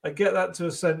 I get that to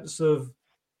a sense of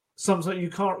something you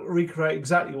can't recreate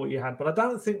exactly what you had, but I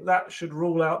don't think that should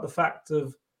rule out the fact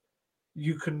of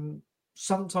you can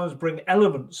sometimes bring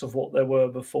elements of what there were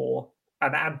before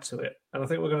and add to it. And I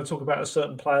think we're going to talk about a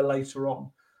certain player later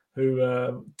on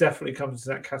who definitely comes into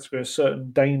that category, a certain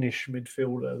Danish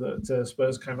midfielder that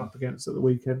Spurs came up against at the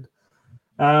weekend.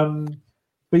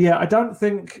 But yeah, I don't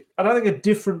think a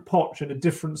different Poch in a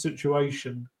different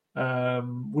situation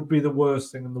would be the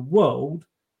worst thing in the world.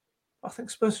 I think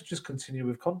Spurs should just continue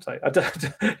with Conte. I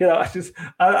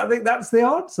think that's the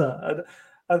answer.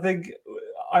 I think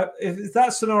if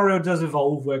that scenario does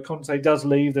evolve where Conte does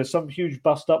leave, there's some huge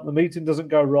bust up, the meeting doesn't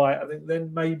go right, I think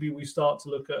then maybe we start to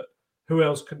look at who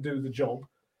else can do the job.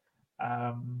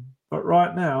 But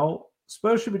right now,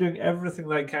 Spurs should be doing everything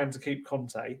they can to keep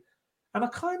Conte. And I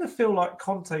kind of feel like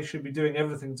Conte should be doing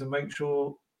everything to make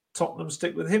sure Tottenham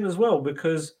stick with him as well,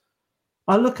 because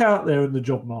I look out there in the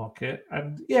job market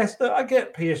and yes, I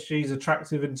get PSG is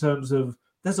attractive in terms of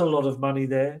there's a lot of money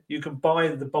there. You can buy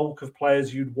the bulk of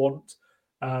players you'd want.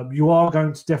 You are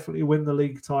going to definitely win the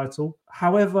league title.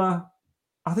 However,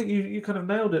 I think you kind of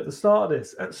nailed it at the start of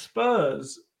this. At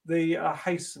Spurs, I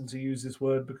hasten to use this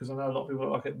word because I know a lot of people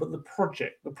don't like it, but the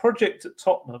project at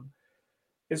Tottenham,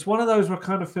 it's one of those where I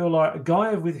kind of feel like a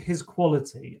guy with his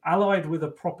quality, allied with a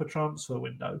proper transfer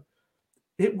window,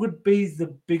 it would be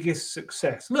the biggest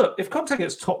success. Look, if Conte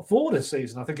gets top 4 this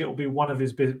season, I think it will be one of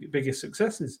his biggest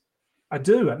successes. I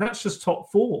do, and that's just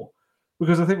top 4.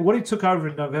 Because I think what he took over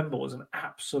in November was an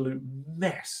absolute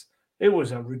mess. It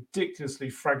was a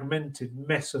ridiculously fragmented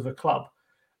mess of a club.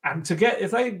 And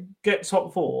if they get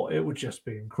top 4, it would just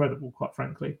be incredible, quite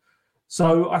frankly.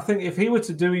 So I think if he were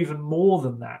to do even more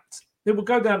than that, it would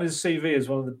go down his CV as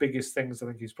one of the biggest things I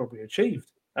think he's probably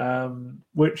achieved.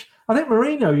 Which I think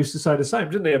Mourinho used to say the same,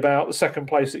 didn't he, about the second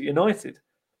place at United?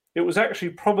 It was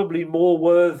actually probably more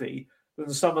worthy than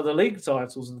some of the league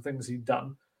titles and things he'd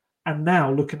done. And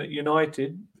now looking at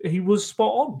United, he was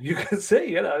spot on. You can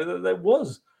see, that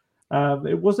was.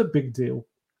 It was a big deal.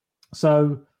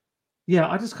 So, yeah,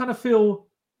 I just kind of feel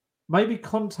maybe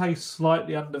Conte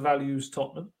slightly undervalues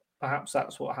Tottenham. Perhaps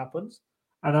that's what happens.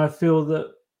 And I feel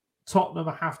that Tottenham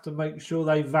have to make sure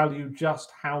they value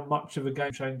just how much of a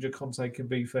game changer Conte can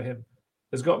be for him.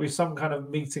 There's got to be some kind of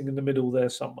meeting in the middle there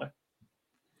somewhere.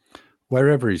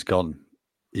 Wherever he's gone,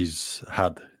 he's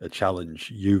had a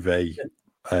challenge. Juve,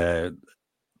 they'd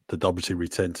obviously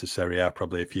returned to Serie A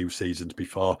probably a few seasons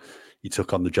before he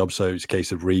took on the job. So it's a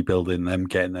case of rebuilding them,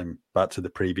 getting them back to the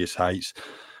previous heights.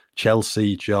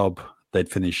 Chelsea job, they'd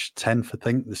finished 10th, I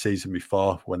think, the season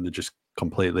before when they just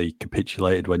completely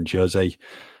capitulated when Jose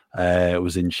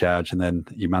was in charge, and then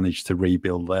he managed to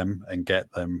rebuild them and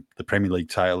get them the Premier League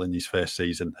title in his first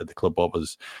season at the club. What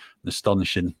was an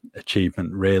astonishing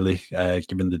achievement, really,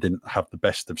 given they didn't have the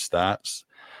best of starts.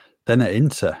 Then at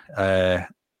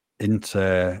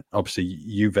Inter, obviously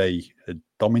Juve had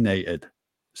dominated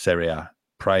Serie A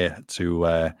prior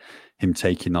to him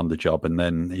taking on the job, and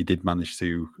then he did manage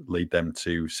to lead them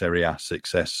to Serie A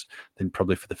success. I think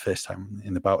probably for the first time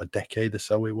in about a decade or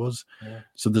so it was. Yeah.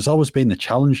 So there's always been a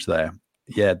challenge there.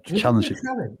 Yeah, Do you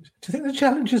think the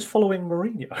challenge is following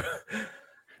Mourinho?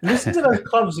 Listen to those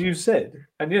clubs you said,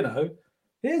 and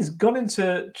he's gone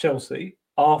into Chelsea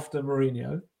after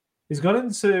Mourinho. He's gone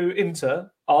into Inter,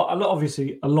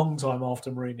 obviously a long time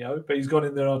after Mourinho, but he's gone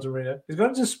in there after Mourinho. He's gone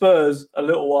into Spurs a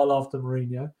little while after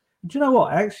Mourinho. And do you know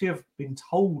what? I actually have been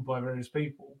told by various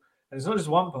people, and it's not just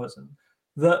one person,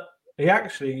 that he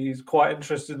actually is quite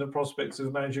interested in the prospects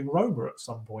of managing Roma at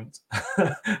some point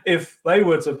if they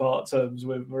were to part terms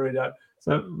with Mourinho.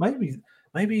 So maybe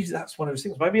that's one of his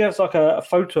things. Maybe he has like a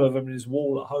photo of him in his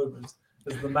wall at home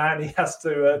as the man he has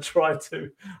to try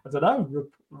to, I don't know,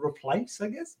 replace, I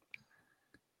guess.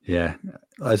 Yeah,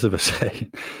 as I was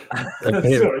saying, at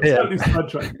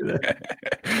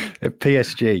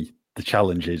PSG, the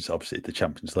challenge is obviously the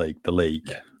Champions League, the league.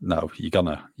 Yeah. No, you're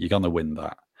gonna win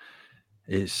that.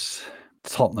 It's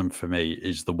Tottenham for me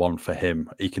is the one for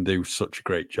him. He can do such a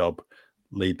great job,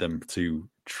 lead them to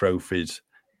trophies.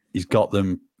 He's got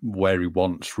them where he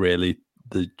wants. Really,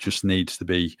 there just needs to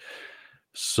be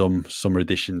some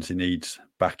additions he needs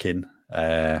back in.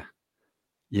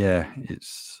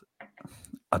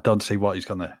 I don't see what he's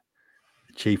going to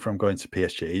achieve from going to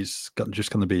PSG. He's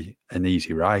just going to be an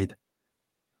easy ride,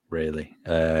 really.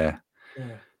 Where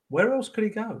else could he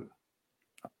go?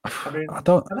 I mean, I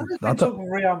know they're talking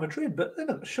Real Madrid, but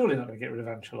they're surely not going to get rid of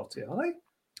Ancelotti, are they?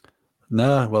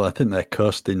 No, well, I think they're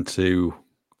coasting to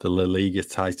the La Liga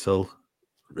title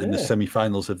in the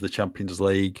semi-finals of the Champions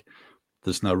League.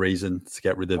 There's no reason to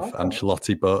get rid of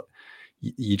Ancelotti, but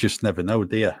you just never know,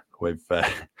 do you? With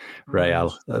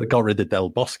Real, they got rid of Del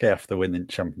Bosque after winning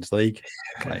Champions League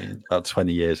about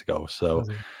 20 years ago. So,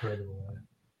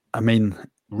 I mean,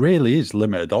 really is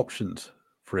limited options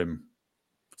for him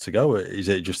to go. Is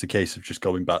it just a case of just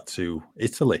going back to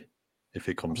Italy if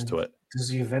it comes to it? Does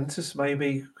Juventus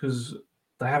maybe, because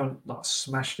they haven't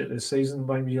smashed it this season,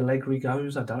 maybe Allegri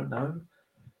goes? I don't know.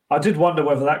 I did wonder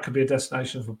whether that could be a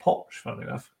destination for Poch, funnily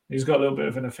enough. He's got a little bit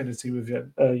of an affinity with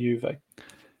Juve.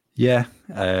 Yeah,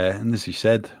 and as you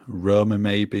said, Roma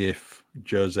maybe if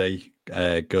Jose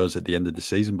goes at the end of the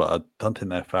season, but I don't think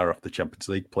they're far off the Champions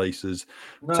League places.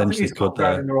 No, I think he's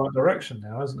going in the right direction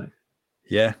now, hasn't he?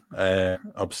 Yeah,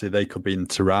 obviously they could be in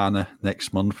Tirana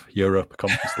next month, Europa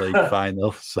Conference League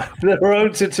final. So the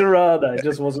road to Tirana, it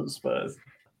just wasn't Spurs.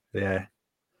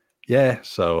 Yeah.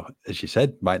 So as you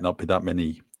said, might not be that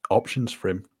many options for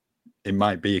him. It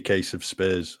might be a case of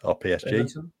Spurs or PSG.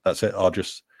 Everton. That's it, or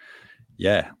just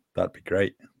that'd be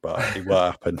great, but it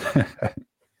won't happen.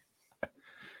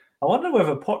 I wonder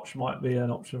whether Poch might be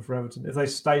an option for Everton if they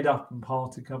stayed up and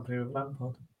parted company with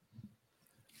Lampard.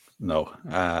 No,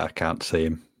 I can't see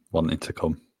him wanting to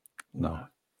come. No.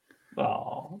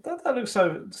 Oh, that looks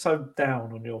so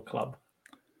down on your club.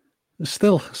 There's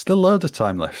still loads of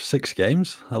time left. 6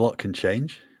 games. A lot can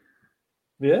change.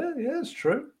 Yeah, it's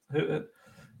true.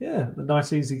 Yeah, the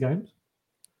nice easy games.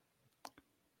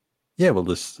 Yeah, well,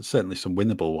 there's certainly some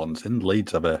winnable ones in.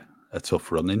 Leeds have a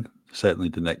tough run in. Certainly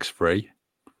the next 3.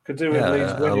 Could do with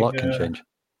Leeds winning. A lot can change.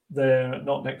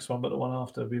 Not next one, but the one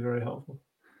after would be very helpful.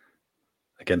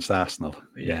 Against Arsenal.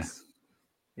 Yes.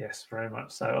 Yeah. Yes, very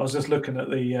much so. I was just looking at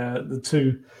the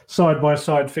 2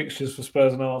 side-by-side fixtures for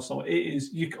Spurs and Arsenal. It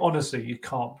is honestly, you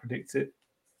can't predict it.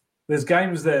 There's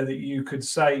games there that you could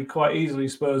say quite easily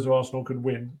Spurs or Arsenal could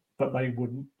win, but they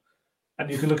wouldn't. And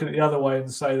you could look at it the other way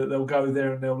and say that they'll go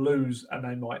there and they'll lose, and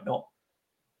they might not.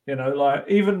 Like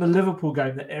even the Liverpool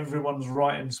game that everyone's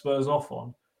writing Spurs off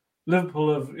on, Liverpool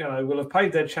will have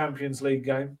played their Champions League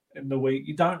game in the week.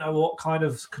 You don't know what kind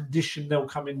of condition they'll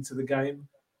come into the game.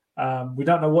 We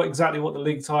don't know exactly what the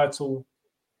league title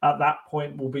at that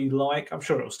point will be like. I'm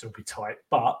sure it'll still be tight,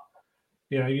 but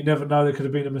you never know. There could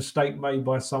have been a mistake made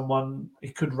by someone.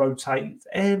 It could rotate.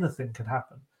 Anything could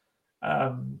happen.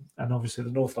 And obviously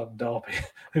the North London derby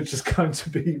is just going to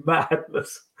be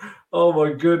madness. Oh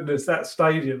my goodness, that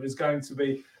stadium is going to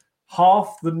be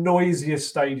half the noisiest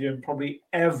stadium probably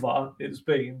ever it's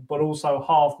been, but also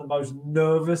half the most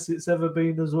nervous it's ever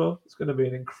been as well. It's going to be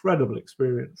an incredible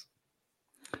experience.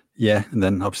 Yeah, and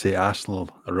then obviously Arsenal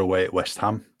are away at West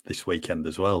Ham this weekend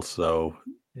as well, so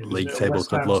league table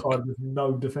good luck. With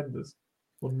no defenders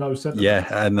or no centre. Yeah,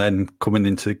 and then coming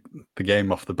into the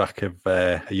game off the back of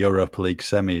a Europa League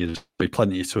semi, there'll be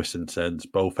plenty of twists and turns,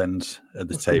 both ends of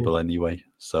the table anyway.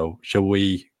 So shall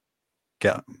we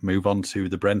move on to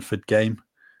the Brentford game?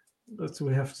 That's what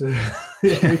we have to.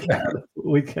 Yeah,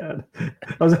 we can.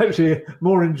 I was actually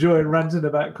more enjoying ranting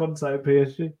about Conte and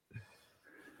PSG.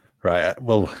 Right.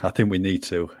 Well, I think we need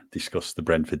to discuss the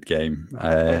Brentford game.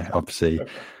 Obviously,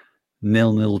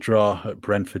 0-0 draw at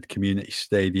Brentford Community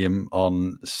Stadium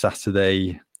on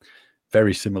Saturday.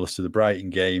 Very similar to the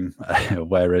Brighton game,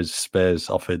 whereas Spurs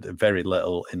offered very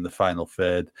little in the final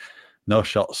third. No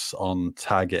shots on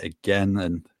target again,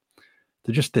 and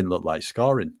they just didn't look like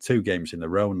scoring. 2 games in a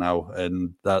row now,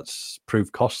 and that's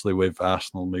proved costly with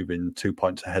Arsenal moving 2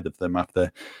 points ahead of them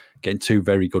after getting 2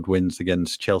 very good wins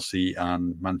against Chelsea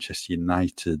and Manchester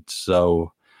United.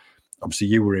 So obviously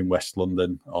you were in West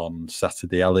London on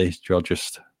Saturday, Ali. Do you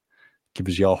just give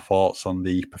us your thoughts on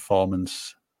the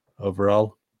performance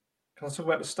overall? Can I talk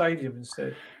about the stadium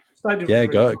instead?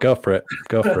 Go for it.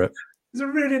 Go for it. It's a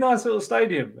really nice little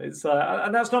stadium. It's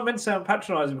and that's not meant to sound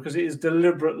patronising because it is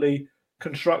deliberately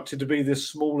constructed to be this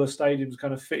smaller stadium to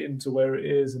kind of fit into where it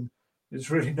is, and it's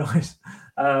really nice.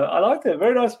 I liked it.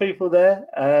 Very nice people there.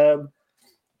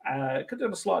 Could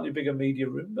have a slightly bigger media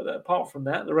room, but apart from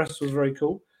that, the rest was very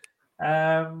cool.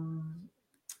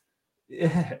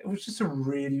 It was just a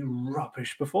really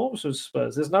rubbish performance of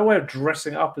Spurs. There's no way of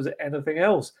dressing it up as anything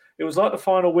else. It was like the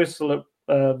final whistle at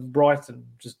Brighton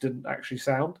just didn't actually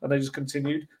sound, and they just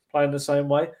continued playing the same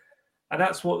way. And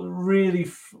that's what really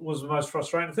was the most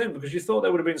frustrating thing, because you thought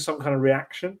there would have been some kind of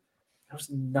reaction. There was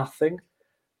nothing.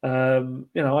 I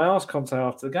asked Conte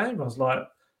after the game, I was like,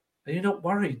 are you not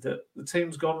worried that the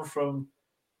team's gone from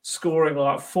scoring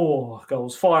like 4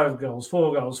 goals, 5 goals,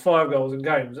 4 goals, 5 goals in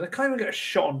games, and they can't even get a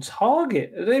shot on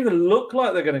target? It doesn't even look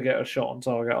like they're going to get a shot on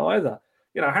target either.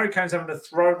 Harry Kane's having to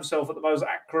throw himself at the most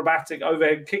acrobatic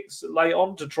overhead kicks late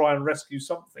on to try and rescue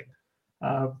something.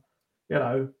 And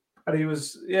he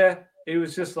was, he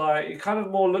was just like, he kind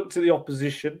of more looked at the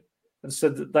opposition and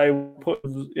said that they were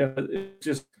putting,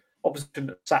 just opposition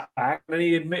that sat back. And then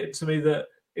he admitted to me that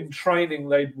in training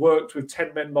they'd worked with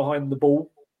 10 men behind the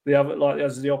ball,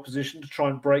 as the opposition, to try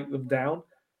and break them down.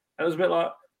 And it was a bit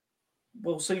like,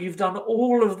 well, so you've done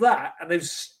all of that and they've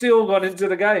still gone into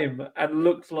the game and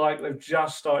looked like they've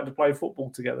just started to play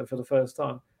football together for the first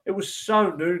time. It was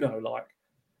so Nuno-like.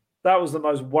 That was the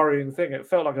most worrying thing. It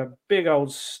felt like a big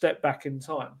old step back in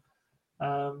time.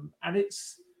 And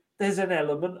there's an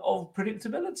element of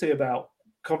predictability about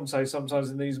Conte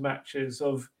sometimes in these matches.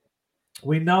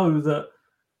 We know that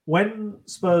when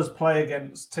Spurs play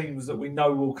against teams that we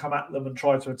know will come at them and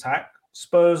try to attack,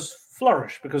 Spurs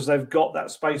flourish because they've got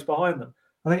that space behind them.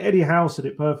 I think Eddie Howe said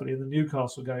it perfectly in the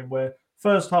Newcastle game, where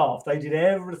first half they did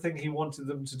everything he wanted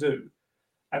them to do.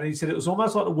 And he said it was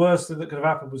almost like the worst thing that could have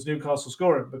happened was Newcastle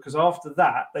scoring, because after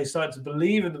that, they started to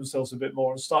believe in themselves a bit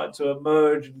more and started to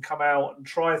emerge and come out and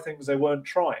try things they weren't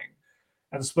trying.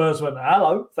 And Spurs went,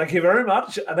 hello, thank you very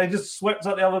much. And they just swept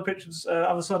up the other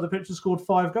side of the pitch and scored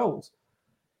 5 goals.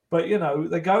 But,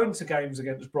 they go into games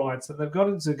against Brighton. They've got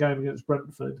into a game against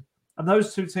Brentford. And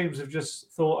those two teams have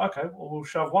just thought, okay, well, we'll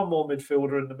shove one more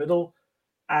midfielder in the middle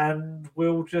and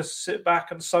we'll just sit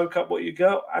back and soak up what you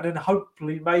got and then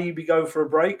hopefully maybe go for a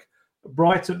break.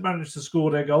 Brighton managed to score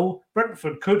their goal.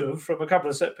 Brentford could have from a couple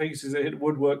of set pieces that hit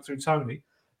woodwork through Tony.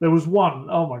 There was one,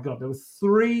 oh my God, there were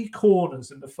 3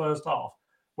 corners in the first half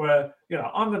where,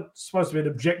 I'm supposed to be an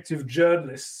objective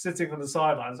journalist sitting on the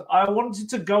sidelines. I wanted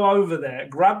to go over there,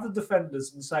 grab the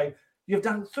defenders and say, you've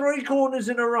done 3 corners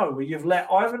in a row where you've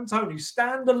let Ivan Toney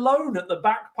stand alone at the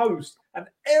back post, and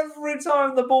every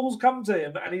time the ball's come to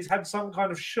him and he's had some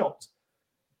kind of shot,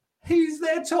 he's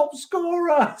their top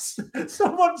scorer.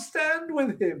 Someone stand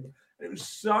with him. It was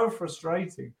so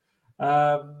frustrating.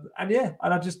 And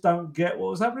I just don't get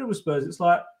what was happening with Spurs. It's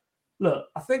like, look,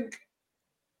 I think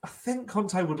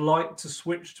Conte would like to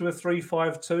switch to a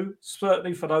 3-5-2,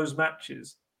 certainly for those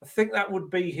matches. I think that would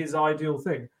be his ideal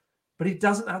thing. But he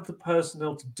doesn't have the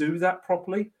personnel to do that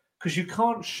properly, because you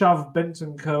can't shove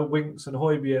Bentancur, Winks and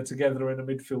Højbjerg together in a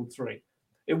midfield 3.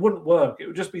 It wouldn't work. It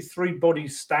would just be 3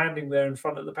 bodies standing there in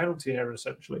front of the penalty area,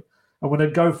 essentially. And when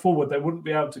they go forward, they wouldn't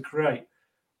be able to create.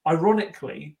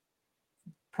 Ironically,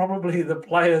 probably the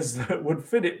players that would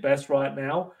fit it best right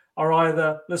now are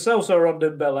either Lo Celso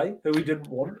Ndombele, who we didn't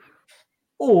want,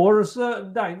 or a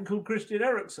certain Dane called Christian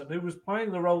Eriksen, who was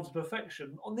playing the role to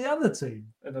perfection on the other team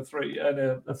in a 3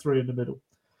 in the middle.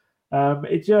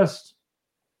 It's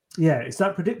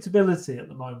that predictability at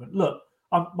the moment. Look,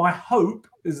 my hope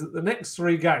is that the next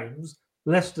 3 games,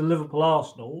 Leicester, Liverpool,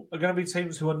 Arsenal, are going to be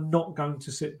teams who are not going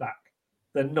to sit back.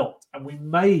 They're not. And we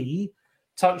may,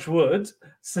 touch wood,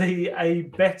 see a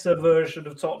better version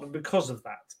of Tottenham because of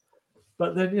that.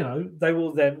 But then, they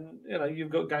will then, you've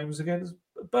got games against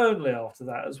Burnley after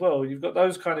that as well. You've got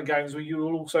those kind of games where you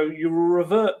will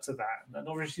revert to that. And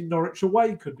obviously Norwich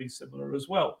away could be similar as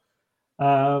well.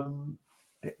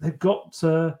 They've got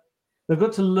to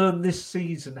learn this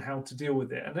season how to deal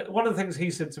with it. And one of the things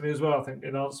he said to me as well, I think,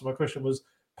 in answer to my question, was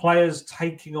players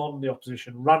taking on the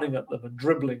opposition, running at them and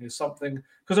dribbling is something,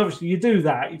 because obviously you do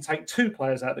that, you take 2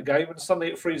 players out of the game and suddenly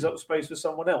it frees up space for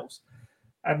someone else.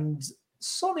 And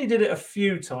Sonny did it a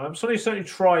few times. Sonny certainly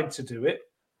tried to do it.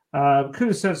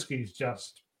 Kulusevski's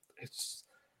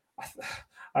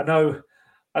I know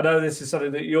this is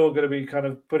something that you're going to be kind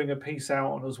of putting a piece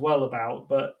out on as well about,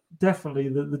 but definitely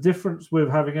the difference with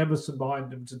having Emerson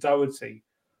behind him to Doherty,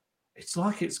 it's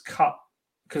like it's cut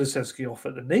Kulusevski off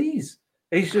at the knees.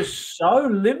 He's just so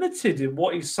limited in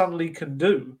what he suddenly can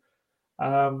do.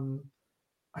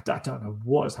 I don't know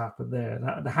what has happened there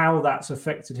and how that's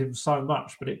affected him so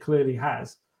much, but it clearly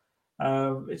has.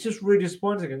 It's just really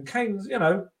disappointing. And Kane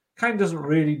doesn't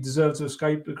really deserve to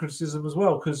escape the criticism as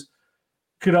well, because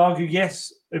could argue,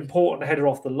 yes, important header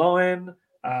off the line,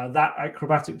 that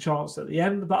acrobatic chance at the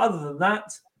end. But other than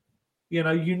that,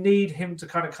 you need him to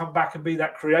kind of come back and be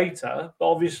that creator. But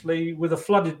obviously, with a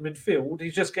flooded midfield,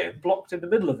 he's just getting blocked in the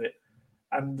middle of it.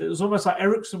 And it was almost like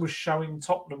Eriksen was showing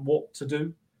Tottenham what to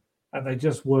do, and they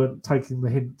just weren't taking the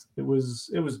hint. It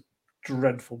was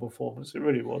dreadful performance. It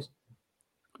really was.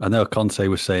 I know Conte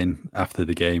was saying after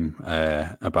the game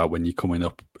about when you're coming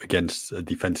up against a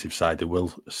defensive side, they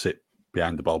will sit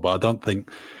behind the ball. But I don't think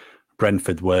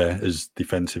Brentford were as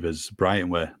defensive as Brighton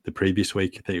were the previous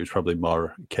week. I think it was probably more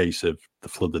a case of the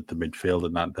flooded the midfield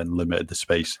and that then limited the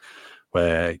space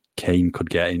where Kane could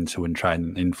get into and try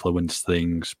and influence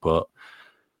things. But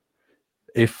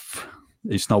if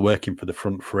it's not working for the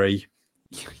front 3,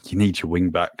 you need your wing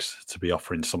backs to be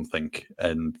offering something.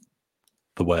 And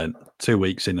there weren't 2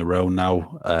 weeks in a row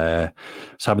now.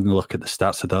 So having a look at the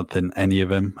stats, I don't think any of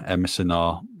them, Emerson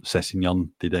or Sessegnon,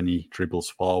 did any dribbles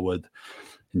forward.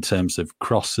 In terms of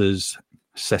crosses,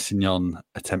 Sessegnon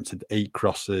attempted 8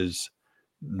 crosses,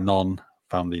 none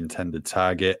found the intended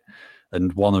target.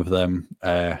 And one of them,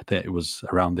 I think it was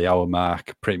around the hour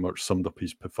mark, pretty much summed up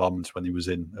his performance when he was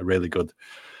in a really good,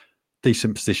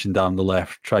 decent position down the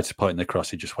left, tried to point across,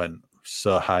 he just went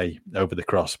so high over the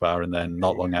crossbar, and then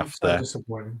not long after, so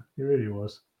disappointing. He really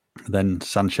was. Then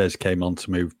Sanchez came on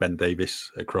to move Ben Davies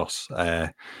across.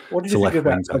 What did you think of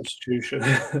that substitution?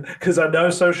 Because I know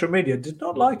social media did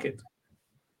not like it.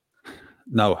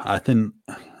 No, I think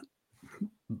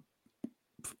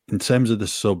in terms of the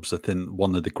subs, I think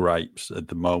one of the gripes at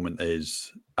the moment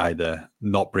is either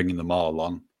not bringing them all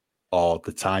on or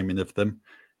the timing of them.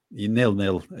 You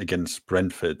 0-0 against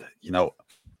Brentford,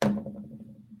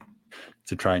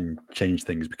 to try and change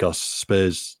things, because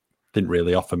Spurs didn't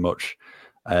really offer much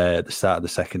at the start of the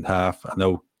second half. I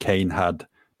know Kane had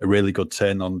a really good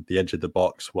turn on the edge of the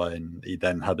box when he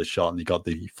then had a shot and he got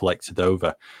deflected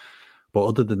over. But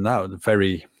other than that,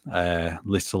 very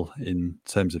little in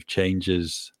terms of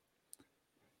changes.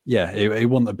 Yeah, it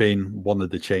wouldn't have been one of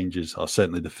the changes, or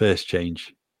certainly the first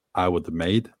change I would have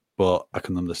made. But I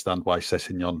can understand why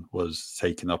Sessegnon was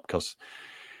taken up, because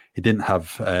he didn't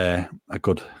have a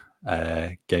good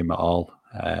game at all.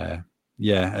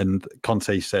 And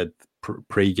Conte said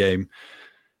pre-game,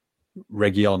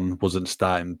 Reguilón wasn't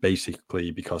starting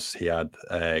basically because he had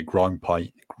groin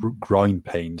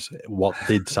pains. What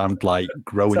did sound like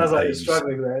growing pains. Sounds like he's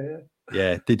struggling there,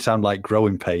 yeah, it did sound like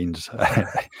growing pains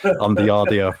on the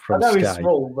audio from I know Sky. He's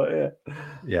small, but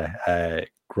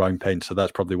growing pains. So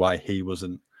that's probably why he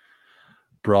wasn't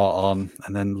brought on.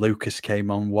 And then Lucas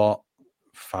came on,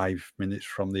 5 minutes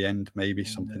from the end, maybe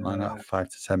something like that, 5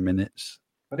 to 10 minutes.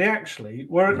 But he actually,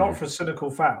 were it not for a cynical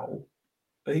foul,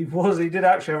 he did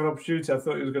actually have an opportunity. I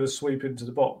thought he was going to sweep into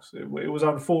the box. It was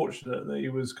unfortunate that he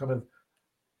was kind of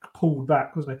pulled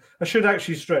back, wasn't it? I should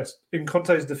actually stress, in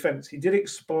Conte's defence, he did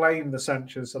explain the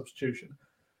Sanchez substitution.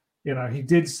 He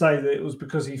did say that it was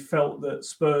because he felt that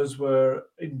Spurs were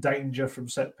in danger from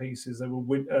set pieces. They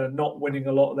were not winning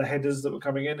a lot of the headers that were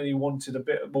coming in, and he wanted a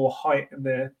bit more height in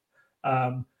there.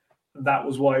 And that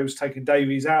was why he was taking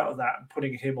Davies out of that and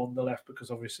putting him on the left, because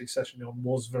obviously Sessegnon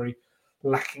was very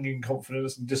lacking in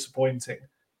confidence and disappointing.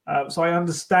 So I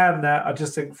understand that. I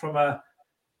just think from a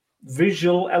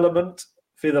visual element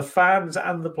for the fans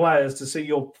and the players to see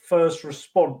your first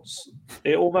response,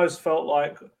 it almost felt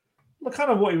like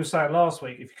kind of what he was saying last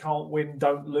week. If you can't win,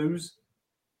 don't lose.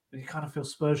 You kind of feel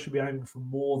Spurs should be aiming for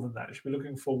more than that. They should be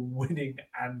looking for winning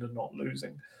and not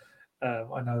losing.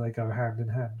 I know they go hand in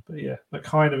hand, but that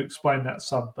kind of explained that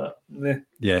sub. But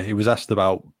he was asked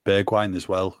about Bergwijn as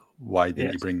well. Why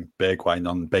didn't you bring Bergwijn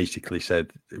on? Basically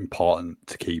said important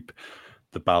to keep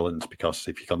the balance, because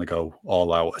if you're going to go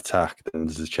all out attack, then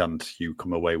there's a chance you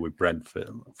come away with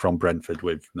Brentford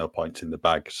with no points in the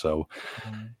bag. So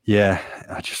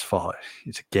I just thought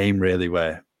it's a game really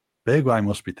where Bergwijn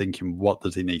must be thinking, what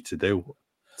does he need to do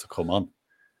to come on?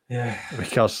 Yeah,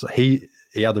 because he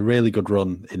had a really good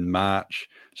run in March,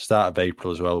 start of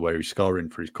April as well, where he's scoring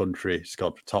for his country. He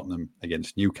scored for Tottenham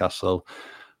against Newcastle.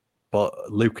 But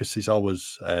Lucas is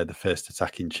always the first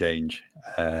attacking change.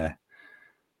 It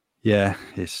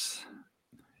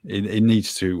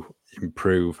needs to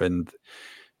improve. And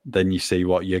then you see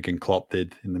what Jurgen Klopp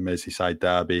did in the Merseyside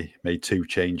derby, made 2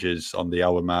 changes on the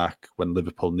hour mark when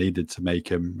Liverpool needed to make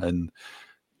them. And,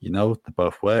 they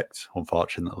both worked,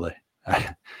 unfortunately.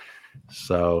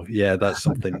 So, that's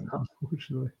something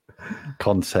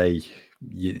Conte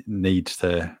needs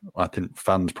to, I think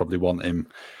fans probably want him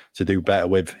to do better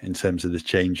with in terms of the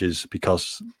changes,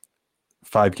 because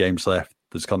 5 games left.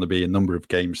 There's going to be a number of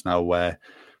games now where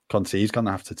Conte is going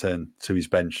to have to turn to his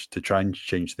bench to try and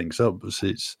change things up. But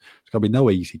it's going to be no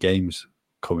easy games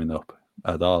coming up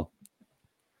at all.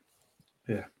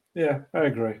 Yeah, I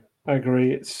agree.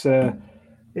 It's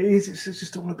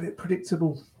just all a bit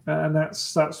predictable, and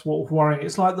that's what's worrying.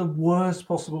 It's like the worst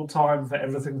possible time for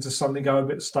everything to suddenly go a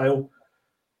bit stale.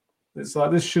 It's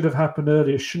like this should have happened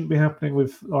earlier. It shouldn't be happening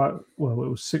with it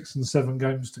was 6 and 7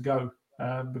 games to go,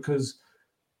 because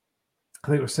I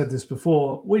think I've said this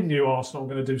before. We knew Arsenal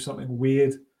were going to do something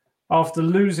weird. After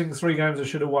losing 3 games they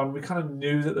should have won, we kind of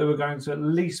knew that they were going to at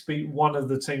least beat one of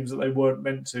the teams that they weren't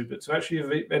meant to. But to actually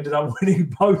have ended up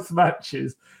winning both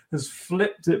matches has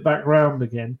flipped it back round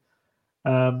again.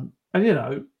 And,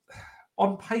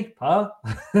 on paper,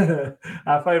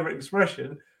 our favourite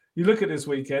expression, you look at this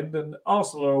weekend and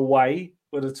Arsenal are away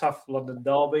with a tough London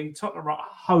derby. Tottenham are at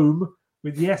home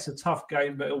with, a tough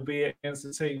game, but it'll be against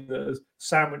a team that is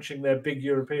sandwiching their big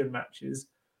European matches.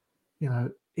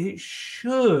 It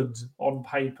should, on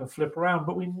paper, flip around.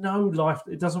 But we know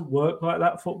it doesn't work like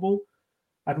that, football.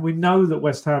 And we know that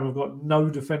West Ham have got no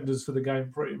defenders for the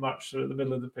game pretty much at the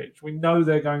middle of the pitch. We know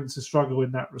they're going to struggle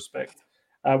in that respect.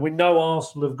 We know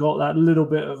Arsenal have got that little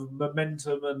bit of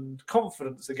momentum and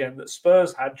confidence again that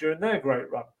Spurs had during their great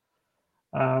run.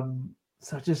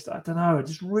 So I don't know. It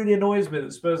just really annoys me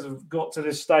that Spurs have got to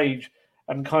this stage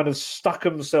and kind of stuck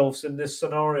themselves in this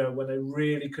scenario when they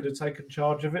really could have taken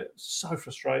charge of it. So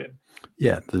frustrating.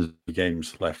 Yeah, there's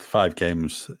games left, 5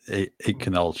 games. It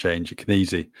can all change. It can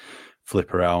easily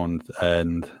flip around,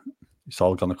 and it's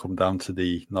all going to come down to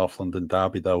the North London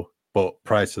derby, though. But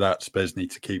prior to that, Spurs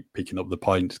need to keep picking up the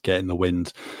points, getting the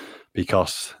wins,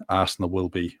 because Arsenal will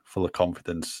be full of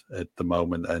confidence at the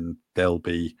moment, and they'll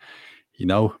be,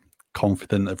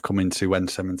 confident of coming to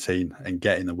N17 and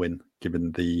getting a win, given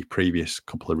the previous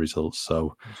couple of results.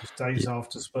 So just days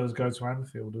after Spurs go to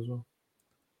Anfield as well.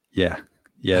 Yeah,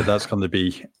 that's going to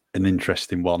be an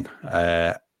interesting one.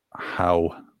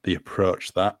 How they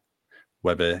approach that,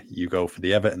 whether you go for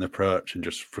the Everton approach and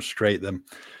just frustrate them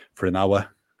for an hour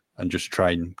and just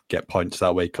try and get points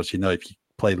that way, because if you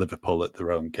play Liverpool at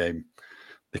their own game,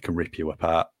 they can rip you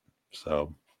apart.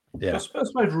 So, yeah.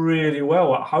 Spurs played really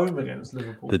well at home against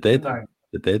Liverpool. They did.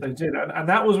 They did. And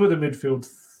that was with a midfield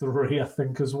 3, I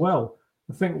think, as well.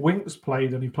 I think Winks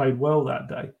played, and he played well that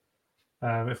day.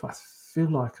 If I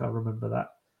feel like I remember that.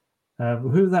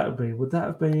 Who that would be? Would that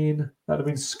have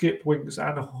been Skip, Winks,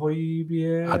 and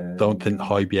Højbjerg? I don't think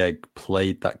Højbjerg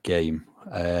played that game.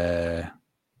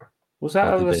 Was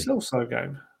that a Silso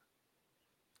game?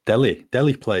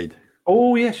 Dele played.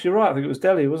 Oh, yes, you're right. I think it was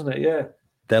Dele, wasn't it? Yeah.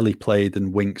 Dele played,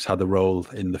 and Winks had a role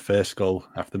in the first goal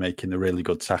after making a really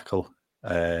good tackle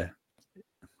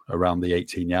around the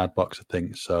 18-yard box, I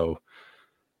think. So,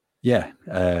 yeah.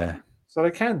 So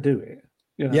they can do it.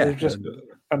 Yeah.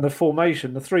 And the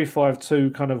formation, the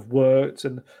 3-5-2 kind of worked.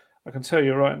 And I can tell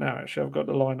you right now, actually, I've got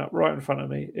the lineup right in front of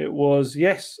me. It was,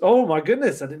 oh my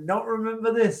goodness, I did not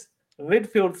remember this. The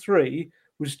midfield 3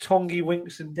 was Tongi,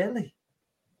 Winks, and Dele.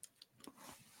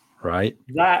 Right.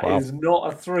 That is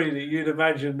not a 3 that you'd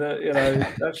imagine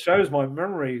that, that shows my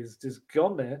memory is just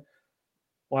gone there.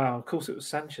 Wow. Of course, it was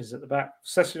Sanchez at the back,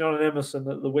 Sessegnon and Emerson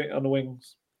at the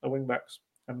wing backs,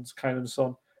 and Kane and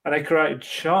Son. And they created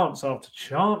chance after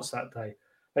chance that day.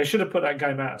 They should have put that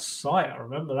game out of sight. I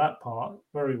remember that part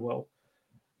very well.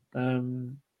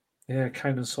 Kane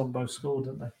and Son both scored,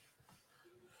 didn't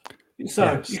they? So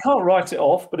yes. You can't write it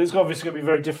off, but it's obviously going to be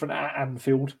very different at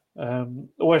Anfield.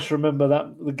 Always remember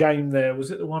that the game there,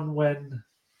 was it the one when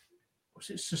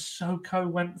Sissoko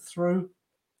went through?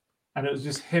 And it was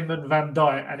just him and Van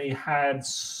Dijk, and he had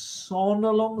Son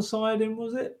alongside him,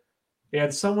 was it? He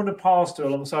had someone to pass to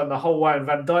alongside him the whole way, and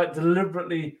Van Dijk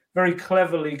deliberately, very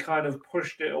cleverly kind of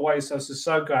pushed it away so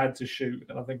Sissoko had to shoot,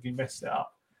 and I think he messed it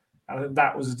up. And I think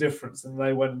that was the difference. And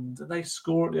they went, did they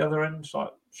score at the other end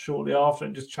shortly after,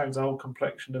 and just changed the whole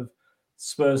complexion of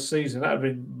Spurs season? That would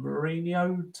have been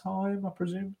Mourinho time, I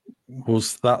presume.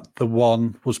 Was that the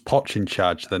one? Was Poch in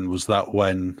charge then? Was that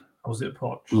when? Was it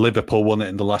Poch? Liverpool won it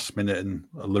in the last minute and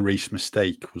a Lloris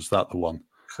mistake. Was that the one?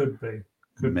 Could be.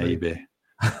 Maybe.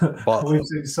 But we've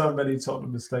seen so many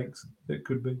Tottenham mistakes. It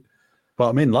could be. But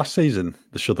I mean, last season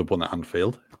they should have won at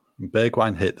Anfield.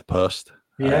 Bergwijn hit the post.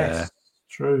 Yes.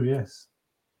 True, yes.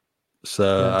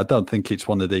 So I don't think it's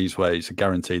one of these where it's a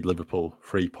guaranteed Liverpool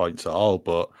 3 points at all.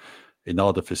 But in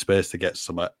order for Spurs to get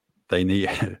some, they need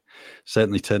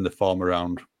certainly turn the form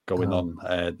around going on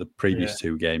the previous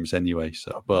 2 games anyway.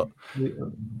 So, but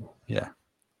a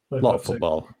lot of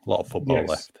football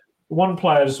left. One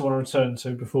player I just want to return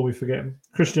to before we forget him,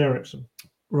 Christian Eriksen.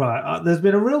 Right. There's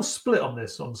been a real split on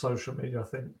this on social media, I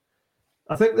think.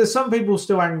 I think there's some people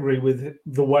still angry with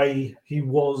the way he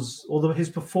was, or his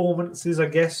performances, I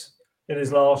guess, in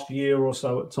his last year or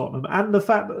so at Tottenham, and the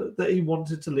fact that he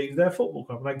wanted to leave their football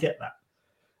club. And I get that.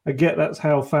 I get that's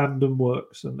how fandom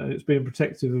works, and it's being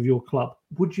protective of your club.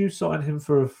 Would you sign him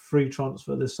for a free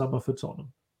transfer this summer for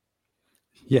Tottenham?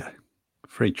 Yeah,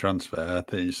 free transfer. I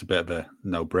think it's a bit of a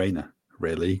no-brainer,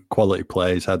 really. Quality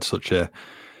players had such a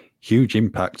huge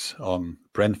impact on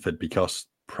Brentford because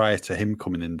prior to him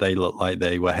coming in, they looked like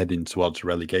they were heading towards a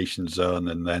relegation zone,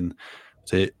 and then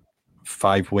to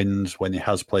 5 wins when he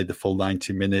has played the full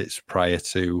 90 minutes prior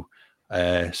to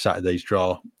Saturday's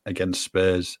draw against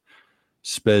Spurs.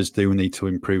 Spurs do need to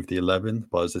improve the 11,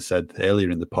 but as I said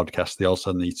earlier in the podcast, they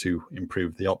also need to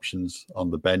improve the options on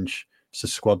the bench. It's a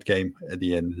squad game at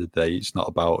the end of the day. It's not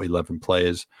about 11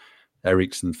 players.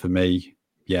 Eriksen, for me,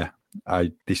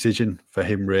 decision for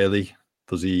him, really.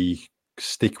 Does he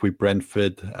stick with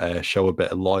Brentford, show a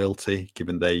bit of loyalty,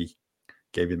 given they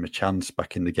gave him a chance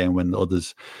back in the game when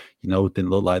others, didn't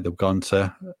look like they've gone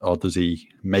to, or does he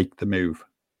make the move?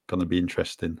 Going to be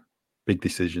interesting. Big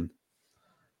decision.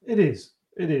 It is.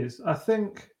 I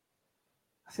think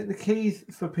the key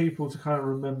for people to kind of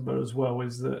remember as well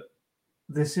is that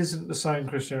this isn't the same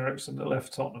Christian Eriksen that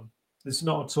left Tottenham. It's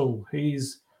not at all.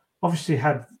 He's obviously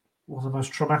had one of the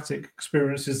most traumatic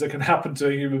experiences that can happen to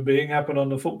a human being happen on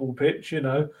the football pitch.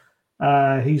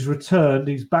 He's returned,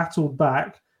 he's battled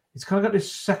back. He's kind of got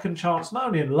this second chance, not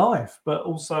only in life, but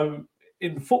also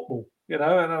in football, and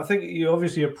I think you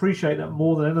obviously appreciate that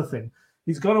more than anything.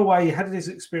 He's gone away, he had his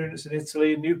experience in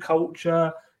Italy, a new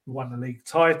culture, he won the league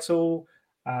title.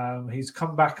 He's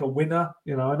come back a winner.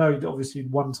 I know he obviously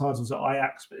won titles at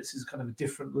Ajax, but this is kind of a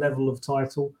different level of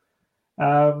title.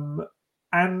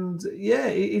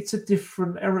 It's a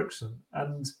different Eriksen.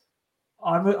 And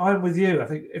I'm with you. I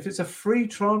think if it's a free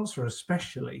transfer,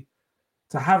 especially,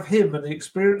 to have him and the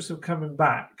experience of coming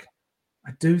back,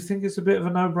 I do think it's a bit of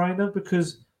a no-brainer,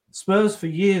 because Spurs for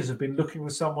years have been looking for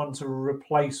someone to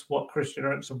replace what Christian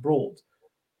Eriksen brought.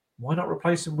 Why not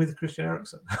replace him with Christian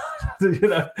Eriksen?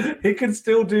 He can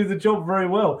still do the job very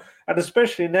well. And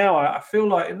especially now, I feel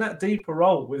like in that deeper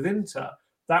role with Inter,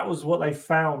 that was what they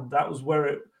found. That was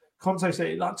where Conte said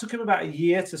it took him about a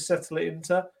year to settle it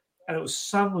into. And it was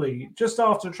suddenly, just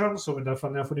after the transfer window,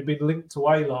 funny enough, when he'd been linked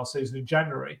away last season in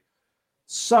January,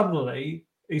 suddenly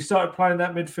he started playing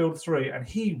that midfield three, and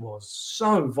he was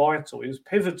so vital. He was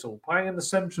pivotal, playing in the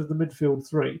centre of the midfield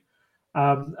three.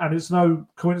 And it's no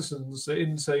coincidence that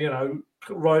Inter,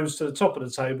 rose to the top of the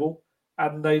table,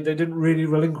 and they didn't really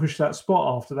relinquish that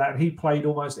spot after that. And he played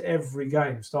almost every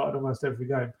game, started almost every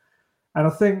game. And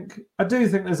I do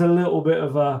think there's a little bit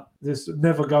of this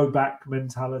never go back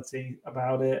mentality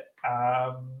about it.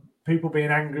 People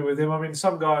being angry with him. I mean,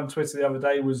 some guy on Twitter the other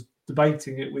day was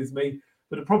debating it with me,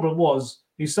 but the problem was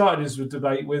he started his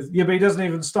debate with, but he doesn't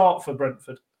even start for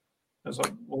Brentford. I was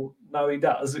like, well, no, he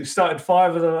does. He started 6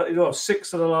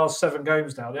 of the last 7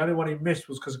 games now. The only one he missed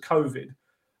was because of COVID.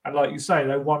 And like you say,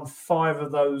 they won 5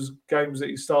 of those games that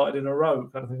he started in a row,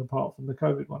 kind of thing, apart from the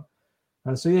COVID one.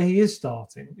 So he is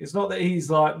starting. It's not that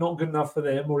he's not good enough for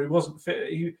them, or he wasn't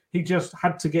fit. He just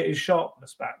had to get his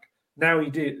sharpness back. Now he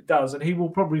does, and he will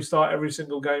probably start every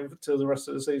single game until the rest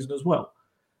of the season as well.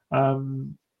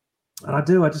 And I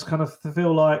just kind of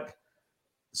feel like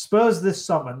Spurs this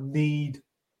summer need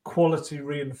quality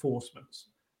reinforcements.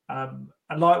 And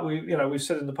like we've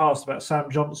said in the past about Sam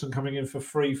Johnson coming in for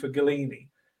free for Galini.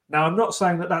 Now, I'm not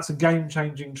saying that that's a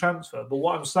game-changing transfer, but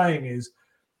what I'm saying is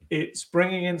it's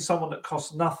bringing in someone that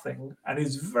costs nothing and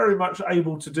is very much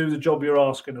able to do the job you're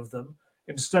asking of them,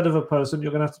 instead of a person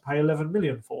you're going to have to pay 11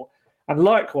 million for. And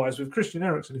likewise with Christian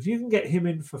Eriksen, if you can get him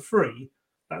in for free,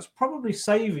 that's probably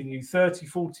saving you 30,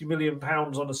 40 million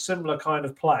pounds on a similar kind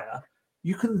of player.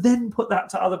 You can then put that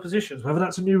to other positions, whether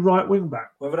that's a new right wing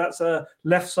back, whether that's a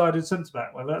left-sided centre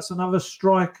back, whether that's another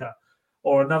striker,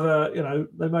 or another,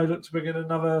 they may look to bring in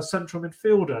another central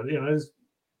midfielder.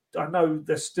 I know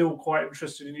they're still quite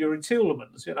interested in Yuri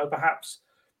Tielemans. Perhaps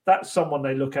that's someone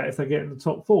they look at if they get in the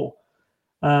top 4.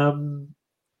 I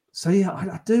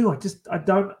do.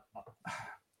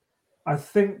 I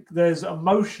think there's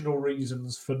emotional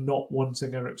reasons for not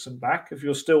wanting Eriksen back. If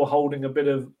you're still holding a bit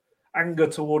of anger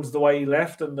towards the way he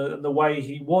left and the way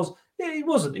he was, he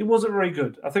wasn't very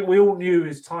good. I think we all knew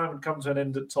his time had come to an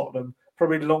end at Tottenham,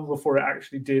 probably long before it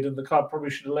actually did, and the club probably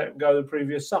should have let him go the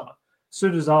previous summer, as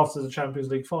soon as after the Champions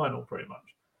League final, pretty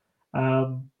much.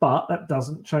 But that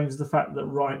doesn't change the fact that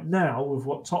right now, with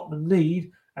what Tottenham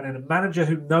need, and in a manager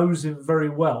who knows him very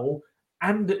well,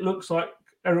 and it looks like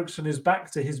Eriksen is back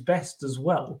to his best as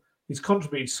well. He's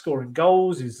contributed scoring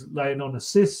goals. He's laying on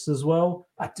assists as well.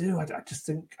 I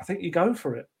think you go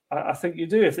for it. I think you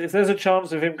do. If there's a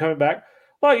chance of him coming back,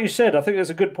 like you said, I think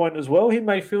there's a good point as well. He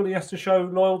may feel he has to show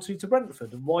loyalty to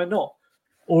Brentford, and why not?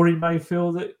 Or he may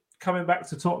feel that coming back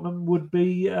to Tottenham would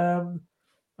be a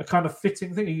kind of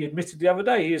fitting thing. He admitted the other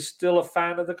day he is still a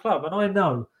fan of the club. And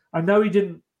I know he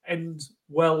didn't end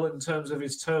well in terms of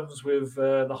his terms with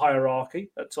the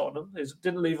hierarchy at Tottenham. He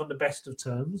didn't leave on the best of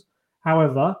terms.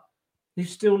 However, he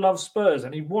still loves Spurs,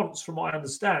 and he wants, from what I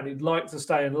understand, he'd like to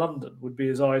stay in London, would be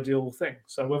his ideal thing.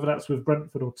 So whether that's with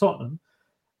Brentford or Tottenham,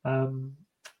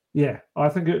 I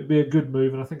think it would be a good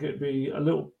move, and I think it would be a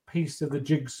little piece of the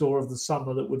jigsaw of the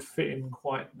summer that would fit in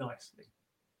quite nicely.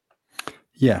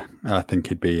 Yeah, I think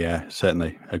it'd be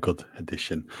certainly a good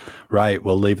addition. Right,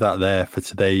 we'll leave that there for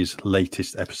today's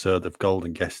latest episode of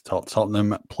Golden Guest Talk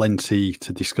Tottenham. Plenty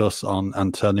to discuss on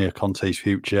Antonio Conte's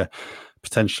future,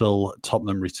 potential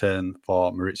Tottenham return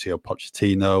for Mauricio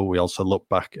Pochettino. We also look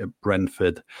back at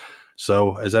Brentford.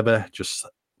 So, as ever, just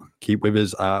keep with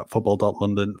us at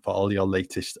football.london for all your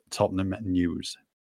latest Tottenham news.